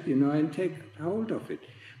catch it, and take hold of it.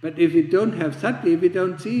 But if we don't have sati, we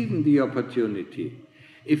don't see even the opportunity.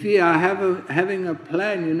 If we are having a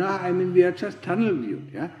plan, we are just tunnel viewed.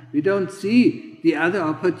 Yeah? We don't see the other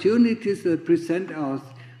opportunities that present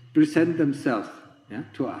themselves, yeah,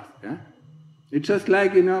 to us. Yeah? It's just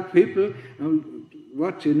like, people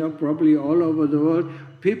watch, probably all over the world,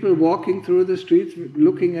 people walking through the streets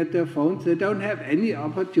looking at their phones, they don't have any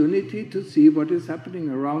opportunity to see what is happening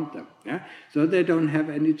around them. Yeah? So they don't have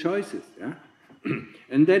any choices. Yeah?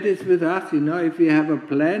 And that is with us, if we have a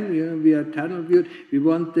plan, we are tunnel viewed, we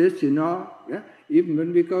want this, yeah? Even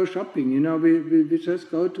when we go shopping, we just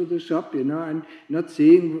go to the shop, and not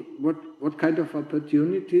seeing what kind of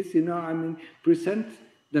opportunities, present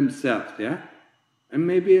themselves, yeah? And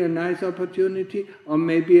maybe a nice opportunity, or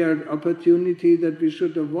maybe an opportunity that we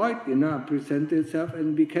should avoid, present itself,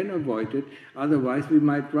 and we can avoid it, otherwise we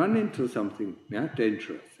might run into something, yeah,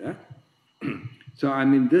 dangerous, yeah? So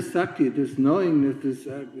this sati, this knowingness,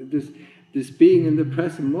 this being in the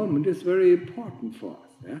present moment is very important for us.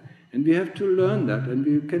 Yeah? And we have to learn that, and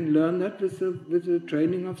we can learn that with the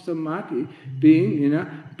training of samadhi,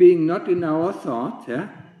 being not in our thoughts. Yeah?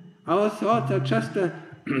 Our thoughts are just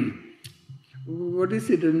what is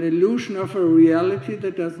it? An illusion of a reality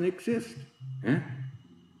that doesn't exist. Yeah?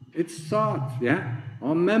 It's thoughts, yeah,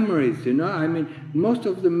 or memories. Most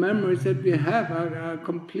of the memories that we have are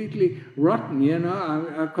completely rotten.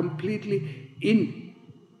 Are completely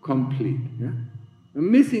incomplete. Yeah, a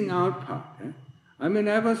missing out part. Yeah?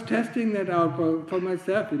 I was testing that out for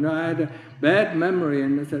myself. I had a bad memory,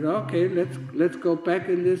 and I said, okay, let's go back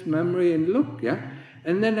in this memory and look. Yeah,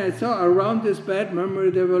 and then I saw around this bad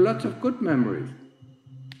memory there were lots of good memories.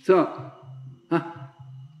 So,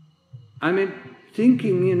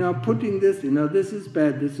 thinking, putting this, this is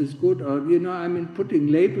bad, this is good, or, putting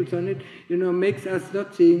labels on it, makes us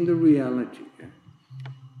not seeing the reality. Yeah?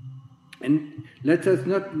 And lets us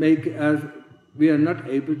not make us, we are not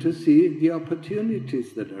able to see the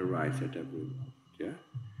opportunities that arise at every moment. Yeah?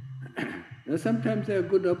 Now, sometimes there are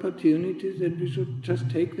good opportunities and we should just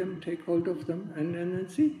take hold of them and then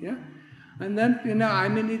see, yeah? And then,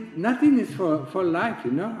 nothing is for life,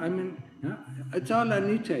 yeah? It's all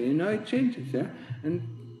anicca, it changes, yeah? And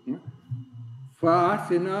for us,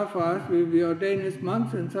 we ordain as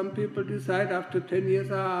monks, and some people decide after 10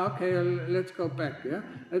 years, okay, let's go back, yeah?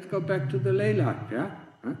 Let's go back to the lay life, yeah?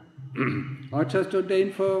 Huh? Or just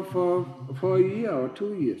ordain for a year or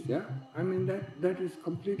 2 years, yeah? That is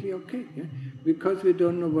completely okay, yeah? Because we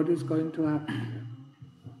don't know what is going to happen. Yeah?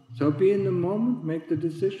 So be in the moment, make the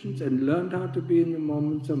decisions, and learn how to be in the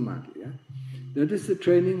moment samadhi. Yeah? That is the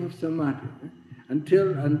training of samadhi. Yeah?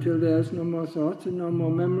 Until there's no more thoughts and no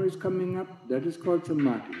more memories coming up, that is called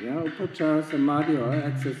samadhi. Yeah? Upachara samadhi or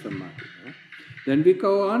access samadhi. Yeah? Then we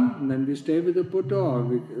go on, and then we stay with the Buddha, or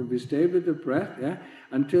we stay with the breath, yeah?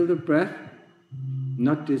 Until the breath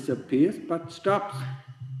not disappears, but stops.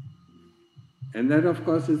 And that, of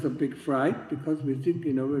course, is a big fright, because we think,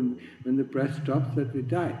 when the breath stops that we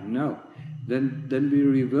die. No. Then we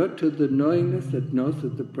revert to the knowingness that knows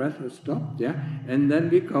that the breath has stopped, yeah? And then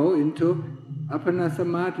we go into Appana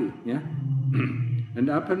Samadhi, yeah? And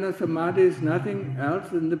Appana Samadhi is nothing else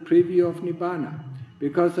than the preview of Nibbana,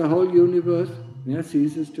 because the whole universe, yeah,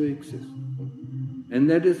 ceases to exist. And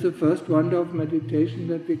that is the first wonder of meditation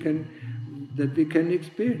that we can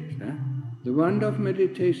experience, yeah? The wonder of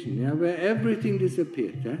meditation, yeah, where everything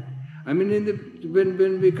disappears. Yeah? I mean,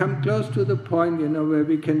 when we come close to the point, where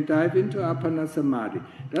we can dive into Appana Samadhi,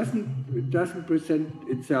 it doesn't present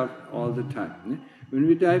itself all the time. Yeah? When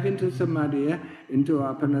we dive into Samadhi, yeah, into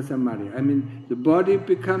Appana Samadhi, I mean, the body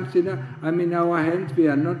becomes, our hands, we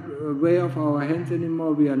are not aware of our hands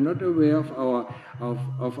anymore, we are not aware of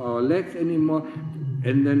our legs anymore,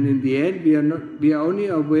 and then in the end, we are only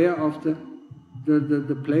aware of the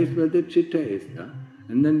place where the chitta is, yeah?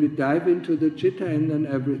 And then we dive into the chitta, and then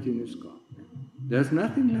everything is gone. Yeah? There's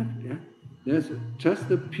nothing left, yeah? There's just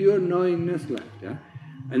the pure knowingness left, yeah?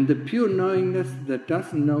 And the pure knowingness that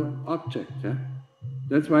doesn't know object, yeah?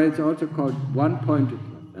 That's why it's also called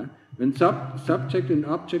one-pointedness. Yeah? When subject and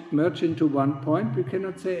object merge into one point, we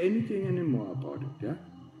cannot say anything anymore about it, yeah?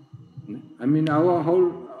 I mean, our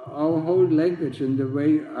whole language, and the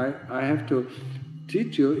way I have to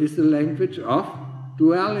teach you, is the language of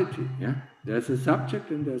duality. Yeah? There's a subject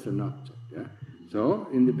and there's an object. Yeah? So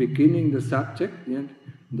in the beginning, the subject, yeah,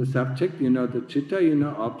 the chitta,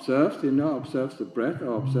 observes the breath,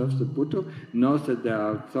 or observes the Buddha, knows that there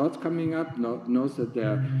are thoughts coming up, knows that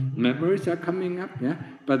there are memories are coming up. Yeah?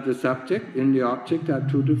 But the subject and the object are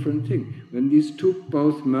two different things. When these two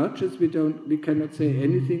both merges, we cannot say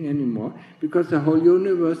anything anymore, because the whole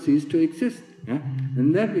universe ceases to exist. Yeah?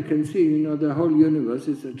 And then we can see, the whole universe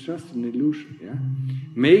is just an illusion, yeah?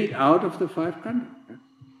 Made out of the five khandhas, yeah?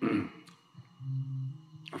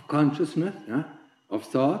 Of consciousness, yeah? Of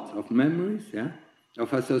thoughts, of memories, yeah?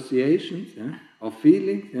 Of associations, yeah? Of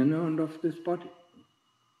feelings, and of this body.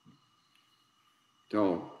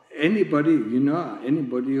 So anybody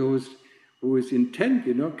who is intent,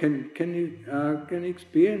 can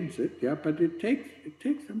experience it, yeah? But it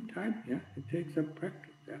takes some time, yeah? It takes some practice.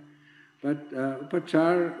 But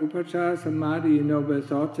upachara samadhi, where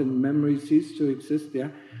thoughts and memories cease to exist,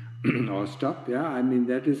 yeah, or stop, yeah. I mean,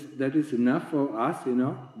 that is enough for us,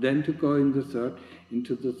 then to go into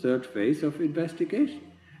the third phase of investigation.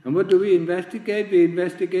 And what do we investigate? We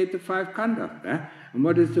investigate the five khandhas. Yeah? And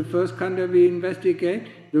what is the first khandha we investigate?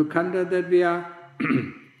 The khandha that we are,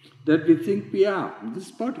 that we think we are,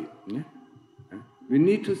 this body. Yeah? We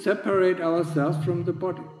need to separate ourselves from the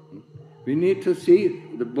body. We need to see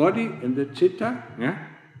the body and the chitta, yeah,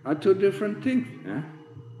 are two different things. Yeah?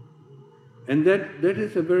 And that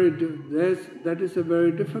is a very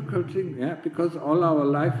difficult thing, yeah, because all our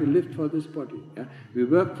life we lived for this body. Yeah? We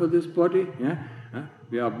work for this body, yeah?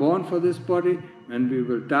 We are born for this body, and we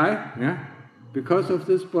will die, yeah, because of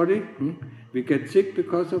this body. We get sick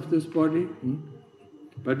because of this body.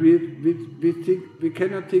 But we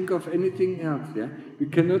cannot think of anything else. Yeah? We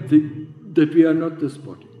cannot think that we are not this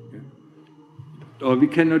body. Or we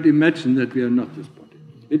cannot imagine that we are not this body.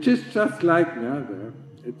 It is just like,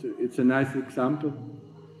 it's a nice example,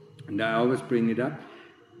 and I always bring it up.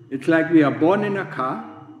 It's like we are born in a car,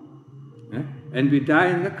 and we die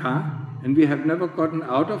in the car, and we have never gotten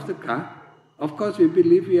out of the car. Of course, we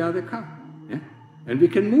believe we are the car, and we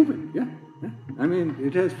can move it. Yeah? I mean,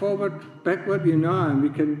 it has forward, backward, and we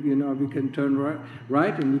can turn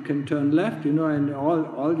right, and we can turn left, and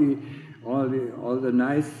all the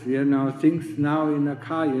nice, things now in a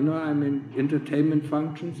car, I mean, entertainment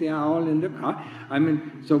functions, all in the car. I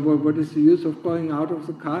mean, so what is the use of going out of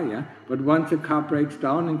the car, yeah? But once the car breaks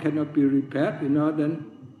down and cannot be repaired,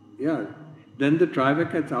 then the driver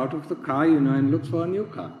gets out of the car, and looks for a new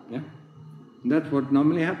car, yeah? And that's what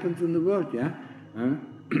normally happens in the world, yeah?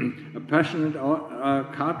 A passionate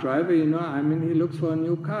car driver, I mean, he looks for a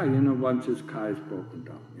new car, once his car is broken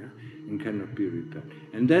down, yeah? And cannot be repaired.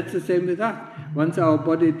 And that's the same with us. Once our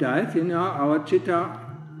body dies, our chitta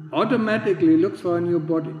automatically looks for a new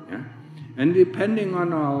body. Yeah? And depending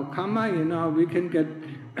on our karma, we can get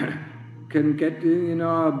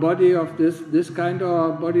a body of this kind or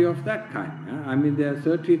a body of that kind. Yeah? I mean, there are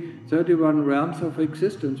 31 realms of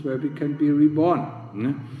existence where we can be reborn,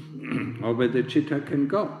 or where the chitta can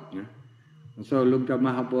go. Yeah? And so Lungta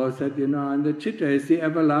Mahaprabhu said, and the chitta is the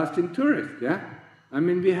everlasting tourist. Yeah. I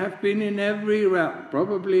mean, we have been in every realm,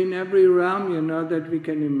 probably in every realm, that we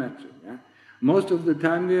can imagine. Yeah? Most of the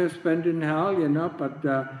time we have spent in hell,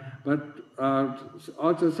 but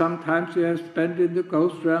also sometimes we have spent in the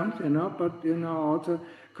ghost realms, but also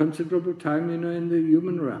considerable time, in the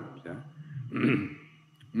human realms.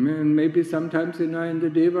 Maybe sometimes, in the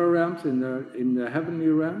Deva realms, in the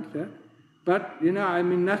heavenly realms. But,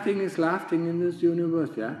 nothing is lasting in this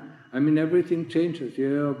universe. Everything changes.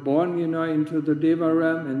 You're born, into the Deva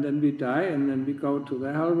realm, and then we die, and then we go to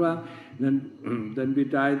the hell realm, then we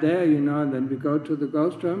die there, and then we go to the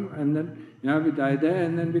ghost realm, and then we die there,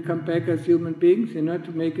 and then we come back as human beings,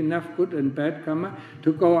 to make enough good and bad karma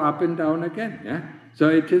to go up and down again. So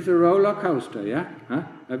it is a roller coaster.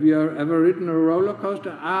 Have you ever ridden a roller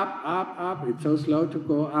coaster? Up, up, up. It's so slow to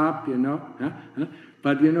go up,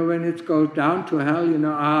 But when it goes down to hell,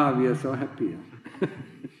 we are so happy.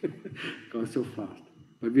 It goes so fast.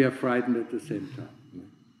 But we are frightened at the same time.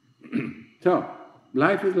 So,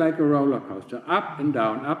 life is like a roller coaster, up and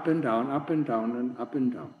down, up and down, up and down, and up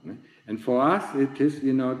and down. And for us, it is,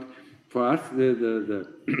 for us, the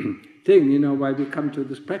thing, why we come to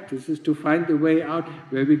this practice is to find the way out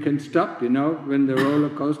where we can stop, when the roller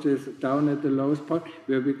coaster is down at the lowest point,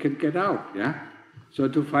 where we can get out, So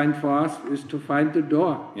to find for us is to find the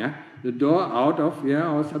door, The door out of,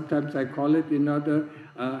 or sometimes I call it, the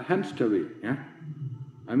hamster wheel,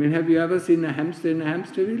 have you ever seen a hamster in a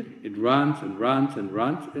hamster wheel? It runs and runs and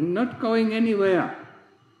runs and not going anywhere.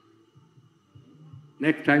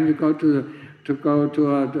 Next time you go to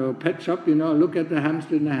a pet shop, look at the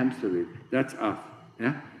hamster in the hamster wheel. That's us,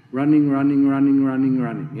 Running, running, running, running,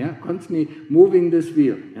 running, Constantly moving this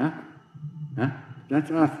wheel,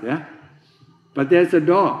 That's us, But there's a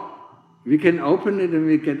door. We can open it and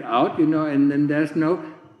we get out, and then there's no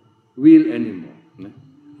wheel anymore.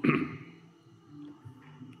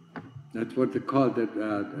 That's what they call the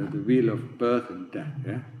wheel of birth and death.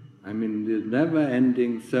 The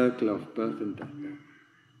never-ending circle of birth and death.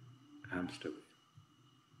 Hamster wheel.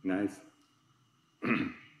 Nice.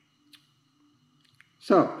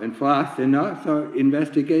 So, and for us, so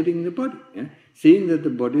investigating the body, seeing that the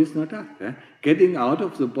body is not us, getting out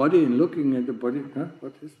of the body and looking at the body,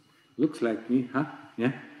 what is? Looks like me,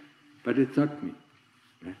 but it's not me.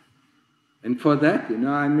 And for that,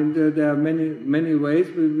 there are many ways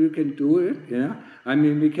we can do it.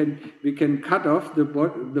 We can cut off the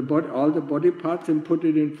body, all the body parts, and put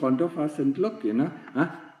it in front of us and look.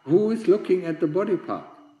 Who is looking at the body part?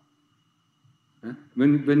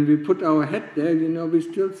 When we put our head there, we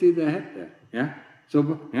still see the head there.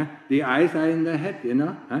 So the eyes are in the head,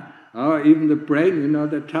 or even the brain,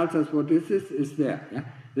 that tells us what this is there.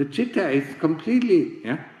 The chitta is completely.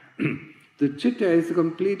 The chitta is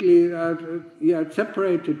completely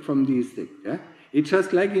separated from these things. It's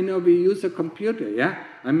just like, we use a computer,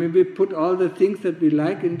 we put all the things that we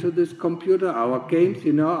like into this computer, our games,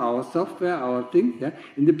 our software, our things,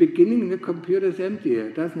 In the beginning, the computer is empty,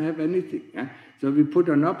 it doesn't have anything, So we put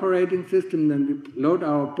an operating system, then we load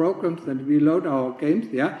our programs, then we load our games,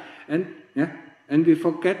 And we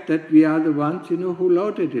forget that we are the ones, who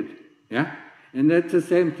loaded it, And that's the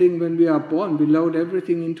same thing when we are born. We load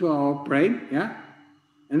everything into our brain,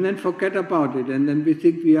 And then forget about it, and then we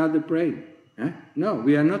think we are the brain. No,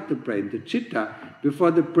 we are not the brain. The chitta,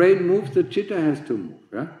 before the brain moves, the chitta has to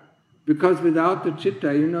move. Because without the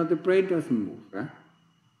chitta, the brain doesn't move.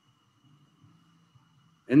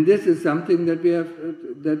 And this is something that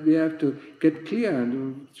we have to get clear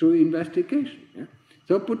through investigation.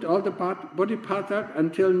 So put all the body parts out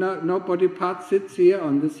until no body part sits here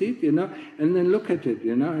on the seat, and then look at it,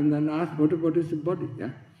 and then ask what is the body,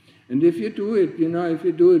 And if you do it, if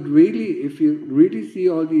you do it really, if you really see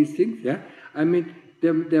all these things,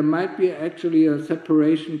 there might be actually a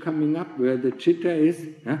separation coming up where the chitta is,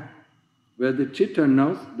 where the chitta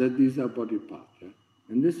knows that these are body parts.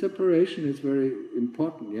 And this separation is very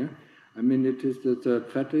important, it is the third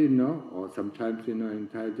fetter, or sometimes, in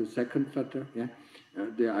Thai, the second fetter,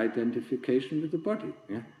 the identification with the body,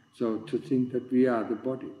 So to think that we are the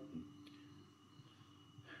body.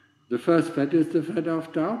 The first fetter is the fetter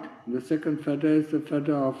of doubt. The second fetter is the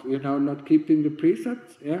fetter of, not keeping the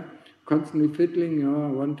precepts, Constantly fiddling,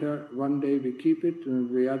 one day we keep it,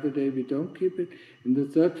 the other day we don't keep it. And the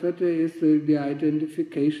third fetter is the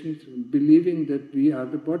identification, believing that we are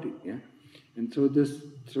the body, And through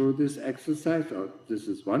this exercise, or this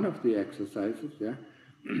is one of the exercises, the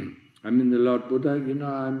Lord Buddha,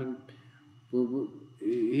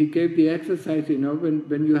 he gave the exercise,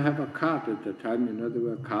 when you have a cart at the time, there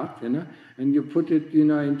were carts, and you put it,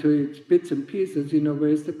 into its bits and pieces, where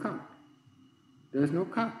is the cart? There's no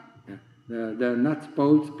cart. There are nuts,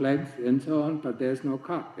 bolts, planks, and so on, but there's no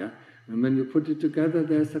cart. And when you put it together,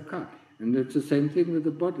 there's a cart. And it's the same thing with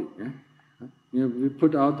the body. We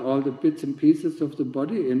put out all the bits and pieces of the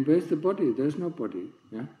body, and where's the body? There's no body.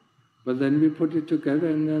 But then we put it together,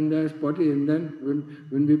 and then there's body, and then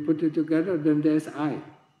when we put it together, then there's I.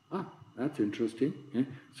 Ah, that's interesting. Yeah?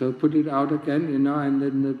 So put it out again, and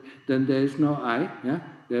then there is no I. Yeah,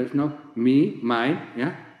 there's no me, mine.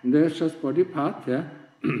 Yeah, and there's just body parts. Yeah.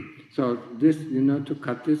 So this, to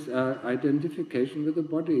cut this identification with the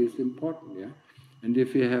body is important. Yeah, and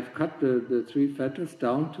if you have cut the three fetters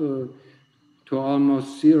down to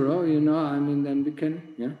almost zero, then we can,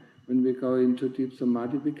 when we go into deep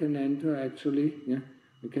samadhi, we can enter actually,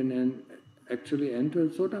 actually enter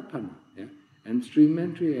Sotapanna, and stream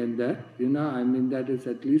entry, and that, that is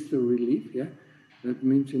at least a relief, That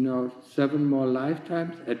means, 7 more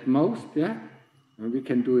lifetimes at most, And we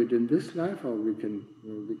can do it in this life, or we can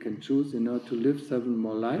choose, to live 7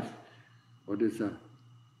 more lives. What is a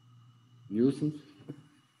nuisance?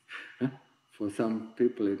 For some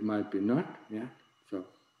people it might be not, So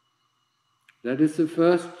that is the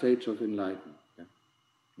first stage of enlightenment,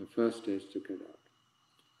 The first stage to get out.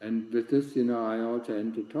 And with this, I also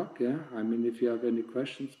end the talk, if you have any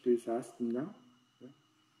questions, please ask them now.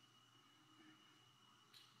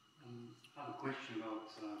 I have a question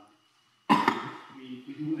about,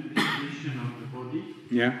 we do an investigation of the body,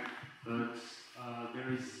 but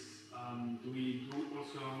there is, do we do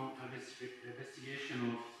also an investigation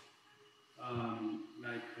of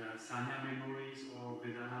Sanya memories or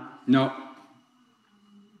Vedana? No.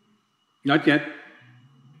 Not yet.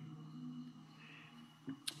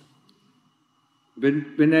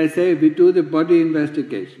 When I say we do the body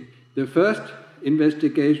investigation, the first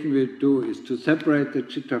investigation we do is to separate the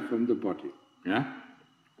citta from the body.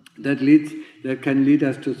 That can lead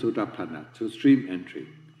us to Sotapanna, to stream entry.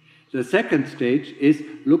 The second stage is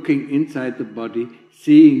looking inside the body,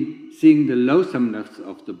 seeing the loathsomeness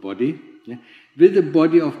of the body. With the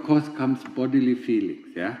body, of course, comes bodily feelings.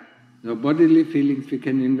 The bodily feelings we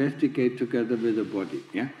can investigate together with the body.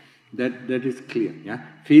 That is clear.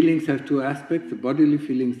 Feelings have 2 aspects: the bodily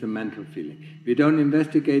feelings, the mental feeling. We don't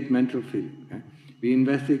investigate mental feeling. We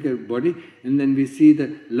investigate body, and then we see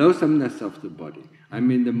the loathsomeness of the body.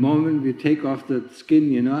 The moment we take off the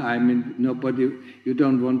skin, nobody, you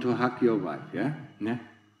don't want to hug your wife,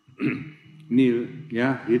 Neil,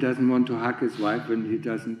 he doesn't want to hug his wife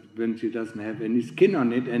when she doesn't have any skin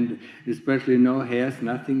on it, and especially no hairs,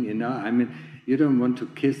 nothing, you don't want to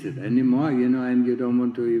kiss it anymore, and you don't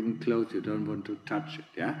want to even close, you don't want to touch it,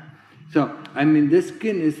 So, this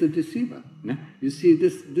skin is the deceiver. You see,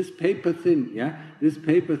 this paper thin, this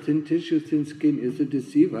paper thin, tissue thin skin is a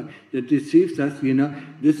deceiver that deceives us,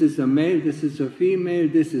 this is a male, this is a female,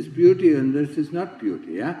 this is beauty, and this is not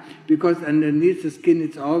beauty, Because underneath the skin,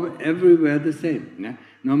 it's all everywhere the same,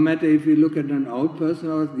 No matter if you look at an old person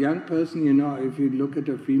or a young person, if you look at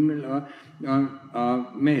a female or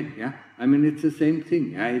male, it's the same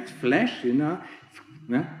thing, It's flesh,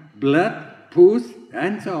 blood, poos,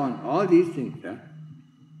 and so on, all these things,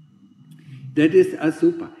 That is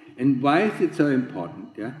asubha. And why is it so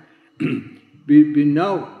important, We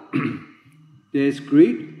know there is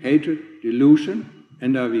greed, hatred, delusion,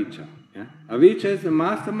 and avijja, Avijja is the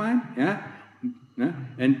mastermind,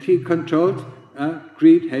 And he controls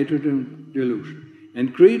greed, hatred, and delusion.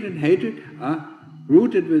 And greed and hatred are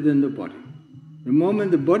rooted within the body. The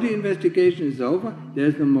moment the body investigation is over,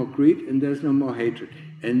 there's no more greed and there's no more hatred.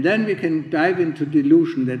 And then we can dive into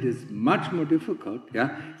delusion that is much more difficult,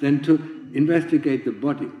 than to investigate the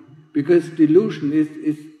body. Because delusion is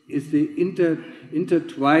the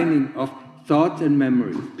intertwining of thoughts and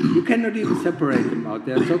memories. You cannot even separate them out.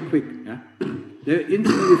 They are so quick. They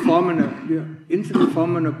instantly form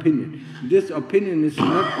an opinion. This opinion is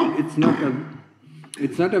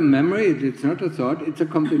it's not a memory, it's not a thought, it's a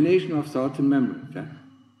combination of thoughts and memories.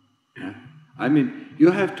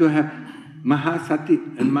 You have to have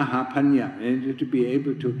Mahasati and Mahapanya to be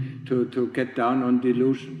able to get down on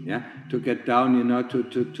delusion, to get down,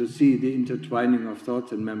 to see the intertwining of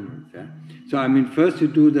thoughts and memories. So first you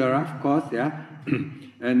do the rough course,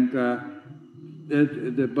 and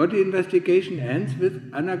the body investigation ends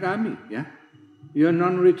with anagami, You're a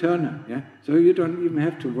non-returner, So you don't even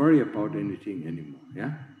have to worry about anything anymore,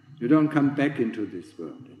 You don't come back into this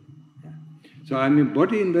world. So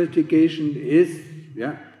body investigation is,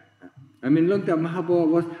 Lungta Mahabodha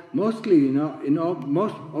was mostly, in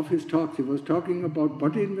most of his talks, he was talking about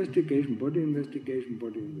body investigation.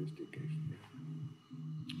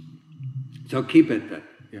 So keep at that.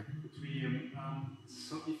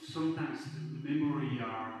 So if sometimes the memory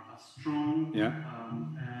are strong,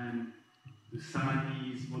 and the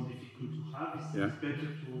samadhi is more difficult to have, it's better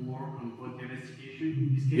to work on body investigation in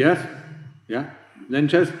this case? Yes, Then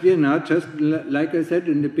just like I said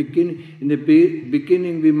in the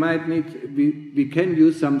beginning, we might need, we can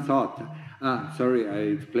use some thought. Sorry,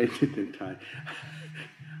 I explained it in Thai.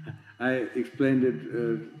 I explained it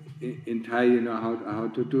in Thai, how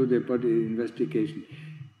to do the body investigation.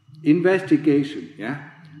 Investigation, yeah?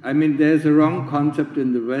 I mean, there's a wrong concept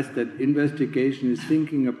in the West that investigation is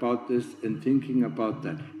thinking about this and thinking about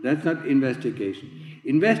that. That's not investigation.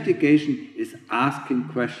 Investigation is asking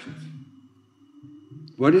questions.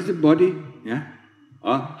 What is the body? Yeah?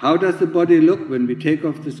 Or how does the body look when we take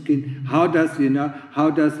off the skin? How does the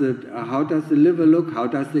liver look? How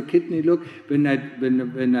does the kidney look? When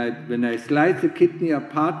I slice the kidney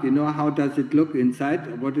apart, how does it look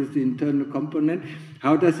inside? What is the internal component?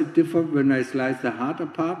 How does it differ when I slice the heart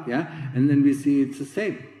apart? Yeah, and then we see it's the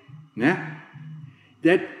same. Yeah,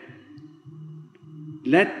 that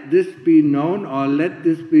let this be known, or let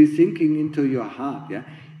this be sinking into your heart. Yeah,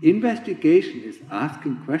 investigation is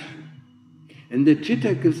asking questions. And the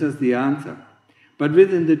chitta gives us the answer. But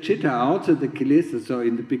within the chitta also the kilesa, so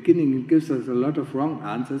in the beginning it gives us a lot of wrong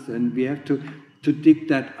answers, and we have to dig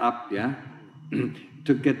that up, yeah?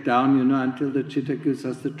 To get down, until the chitta gives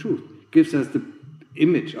us the truth, gives us the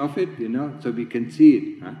image of it, so we can see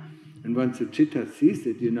it. Huh? And once the chitta sees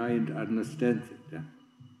it, it understands it. Yeah?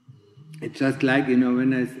 It's just like,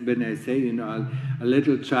 when I say, a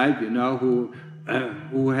little child,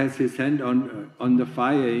 who has his hand on the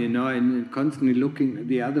fire, and constantly looking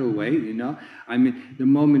the other way, I mean, the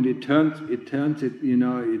moment it turns its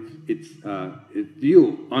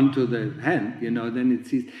view onto the hand, then it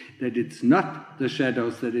sees that it's not the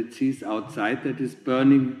shadows that it sees outside that is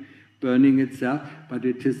burning itself, but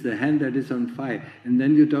it is the hand that is on fire. And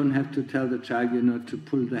then you don't have to tell the child, to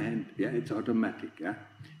pull the hand. Yeah, it's automatic. Yeah,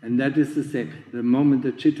 and that is the same. The moment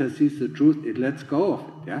the chitta sees the truth, it lets go of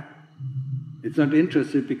it. Yeah. It's not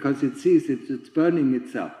interested because it sees it's burning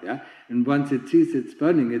itself, yeah? And once it sees it's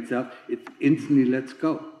burning itself, it instantly lets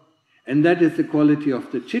go. And that is the quality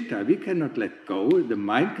of the chitta. We cannot let go. The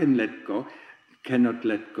mind cannot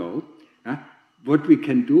let go. Yeah? What we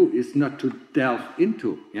can do is not to delve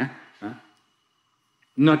into, yeah?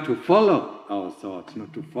 Not to follow our thoughts,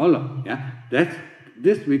 not to follow, yeah?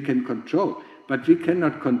 This we can control, but we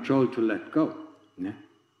cannot control to let go, yeah?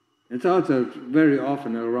 It's also very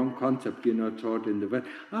often a wrong concept, taught in the West.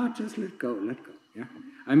 Just let go, yeah.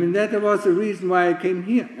 I mean, that was the reason why I came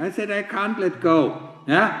here. I said, I can't let go,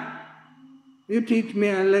 yeah. You teach me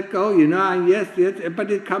and let go, yes, but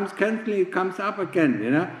it comes constantly, it comes up again,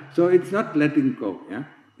 So it's not letting go, yeah.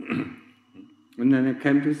 And then I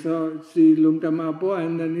came to see Lung Dhamma,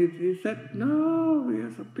 and then he said, no,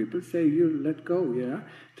 some people say, you let go, yeah.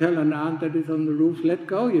 Tell an ant that is on the roof, let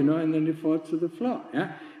go, and then it falls to the floor,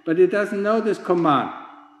 yeah. But it doesn't know this command.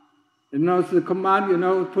 It knows the command,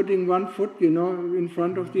 putting one foot, in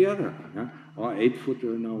front of the other, yeah? Or 8 foot,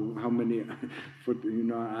 how many foot,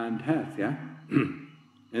 an ant has, yeah?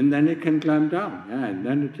 And then it can climb down, yeah, and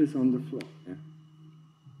then it is on the floor, yeah?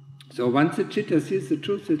 So once the chitta sees the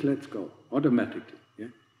truth, it lets go, automatically, yeah?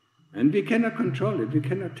 And we cannot control it, we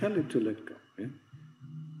cannot tell it to let go, yeah?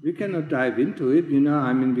 We cannot dive into it,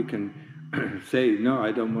 I mean, we can say, no,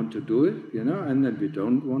 I don't want to do it, and then we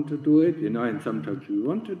don't want to do it, and sometimes we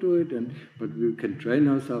want to do it, but we can train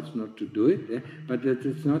ourselves not to do it, yeah? But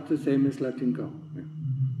it's not the same as letting go, yeah?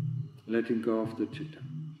 Letting go of the chitta.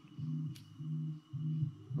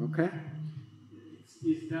 Okay?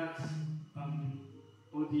 Is that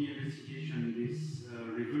body investigation, this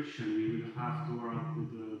reversion we will have toward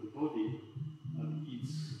the body,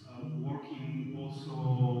 it's working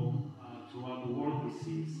also toward the worldly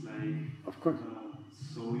things, like... Of course.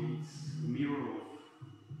 So it's a mirror of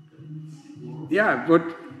world. Yeah,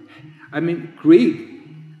 greed.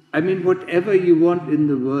 Whatever you want in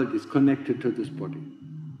the world is connected to this body.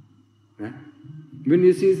 Yeah? When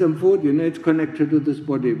you see some food, it's connected to this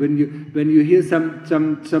body. When you hear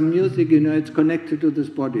some music, it's connected to this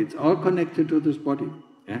body. It's all connected to this body.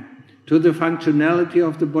 Yeah? To the functionality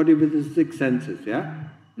of the body with the 6 senses. Yeah?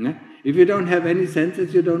 Yeah? If you don't have any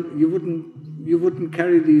senses, you wouldn't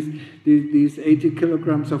carry these 80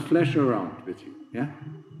 kilograms of flesh around with you. Yeah?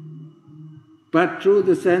 But through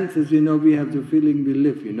the senses, we have the feeling we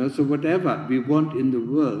live, So whatever we want in the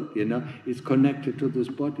world, is connected to this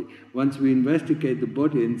body. Once we investigate the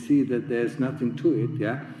body and see that there's nothing to it,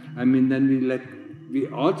 yeah, then we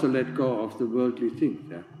also let go of the worldly things,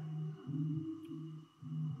 yeah.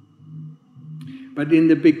 But in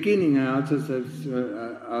the beginning, I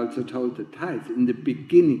also told the Thais, in the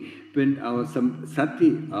beginning, when our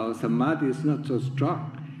sati, our samadhi is not so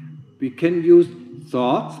strong, we can use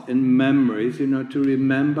thoughts and memories, to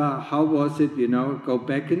remember how was it, go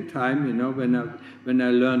back in time, when I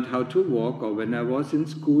learned how to walk or when I was in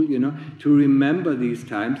school, to remember these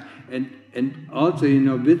times. And also,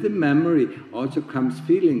 with the memory also comes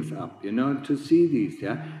feelings up, to see these,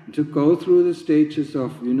 to go through the stages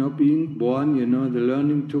of, being born, the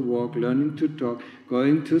learning to walk, learning to talk,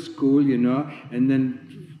 going to school, and then,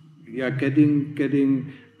 getting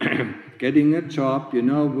getting a job,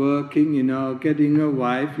 working, getting a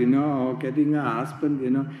wife, or getting a husband,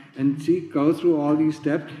 and go through all these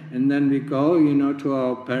steps, and then we go, to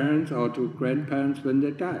our parents or to grandparents when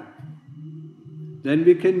they die. Then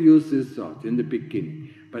we can use this thought in the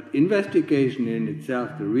beginning. But investigation in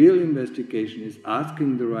itself, the real investigation, is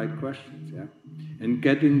asking the right questions, and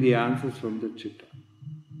getting the answers from the citta.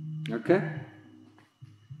 Okay?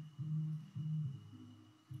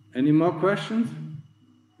 Any more questions?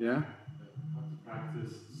 Yeah? How to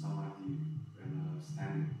practice samadhi in a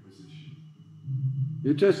standing position?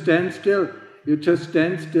 You just stand still.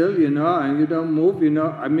 And you don't move,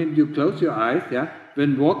 you close your eyes,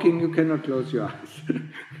 When walking, you cannot close your eyes.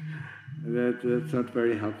 That's not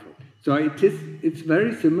very helpful. So it's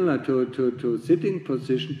very similar to sitting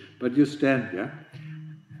position, but you stand,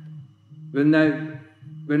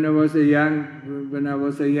 When I was a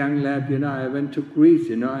young lad, I went to Greece,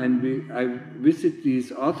 and I visited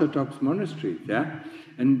these Orthodox monasteries,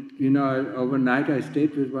 And overnight I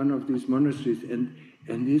stayed with one of these monasteries,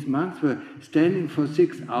 and these monks were standing for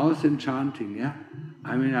 6 hours and chanting,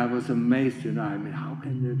 I was amazed, how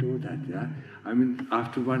can they do that,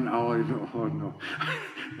 after 1 hour, oh no,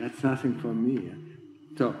 that's nothing for me,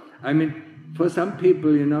 So, for some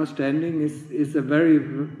people, standing is a very,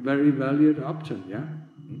 very valued option,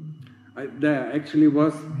 There actually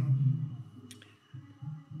was,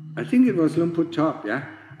 I think it was Lumpur Chop,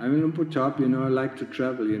 Lumpur Chop, liked to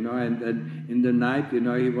travel, and in the night,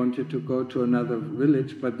 he wanted to go to another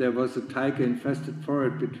village, but there was a tiger-infested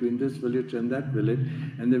forest between this village and that village,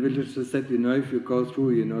 and the villager said, if you go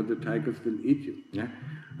through, the tigers will eat you,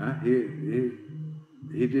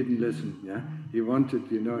 He didn't listen, He wanted,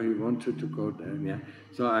 to go there,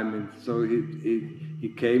 So he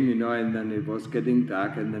came, and then it was getting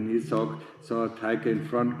dark, and then he saw a tiger in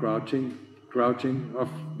front crouching,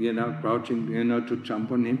 to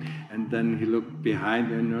jump on him, and then he looked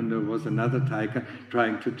behind, and there was another tiger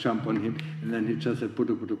trying to jump on him, and then he just said,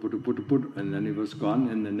 putu, putu, putu, putu, putu, and then he was gone,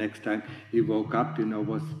 and the next time he woke up,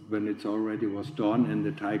 was when it's already was dawn, and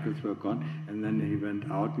the tigers were gone, and then he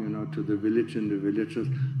went out, to the village, and the villagers,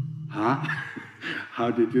 how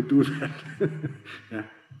did you do that?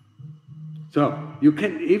 So, you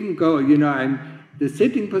can even go, the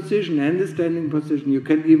sitting position and the standing position, you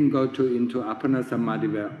can even go into Appana Samadhi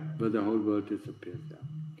where the whole world disappears.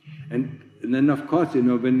 And then, of course,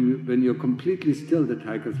 when you're completely still, the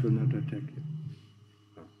tigers will not attack you.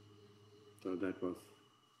 So that was...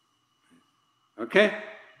 Okay?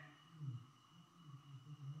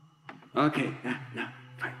 Okay, now,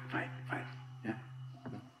 fight.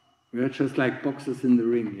 We're just like boxers in the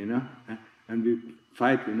ring, and we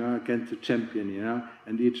fight, against the champion,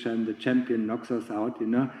 and each time the champion knocks us out,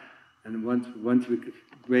 and once we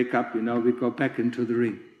wake up, we go back into the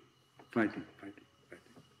ring, fighting.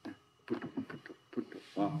 Put,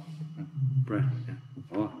 or breath,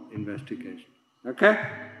 or investigation. Okay?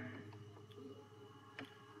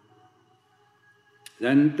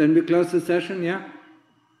 Then we close the session,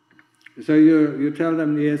 So you tell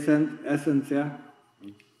them the essence,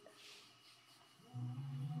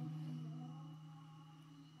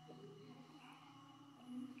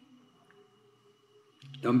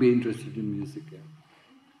 Don't be interested in music,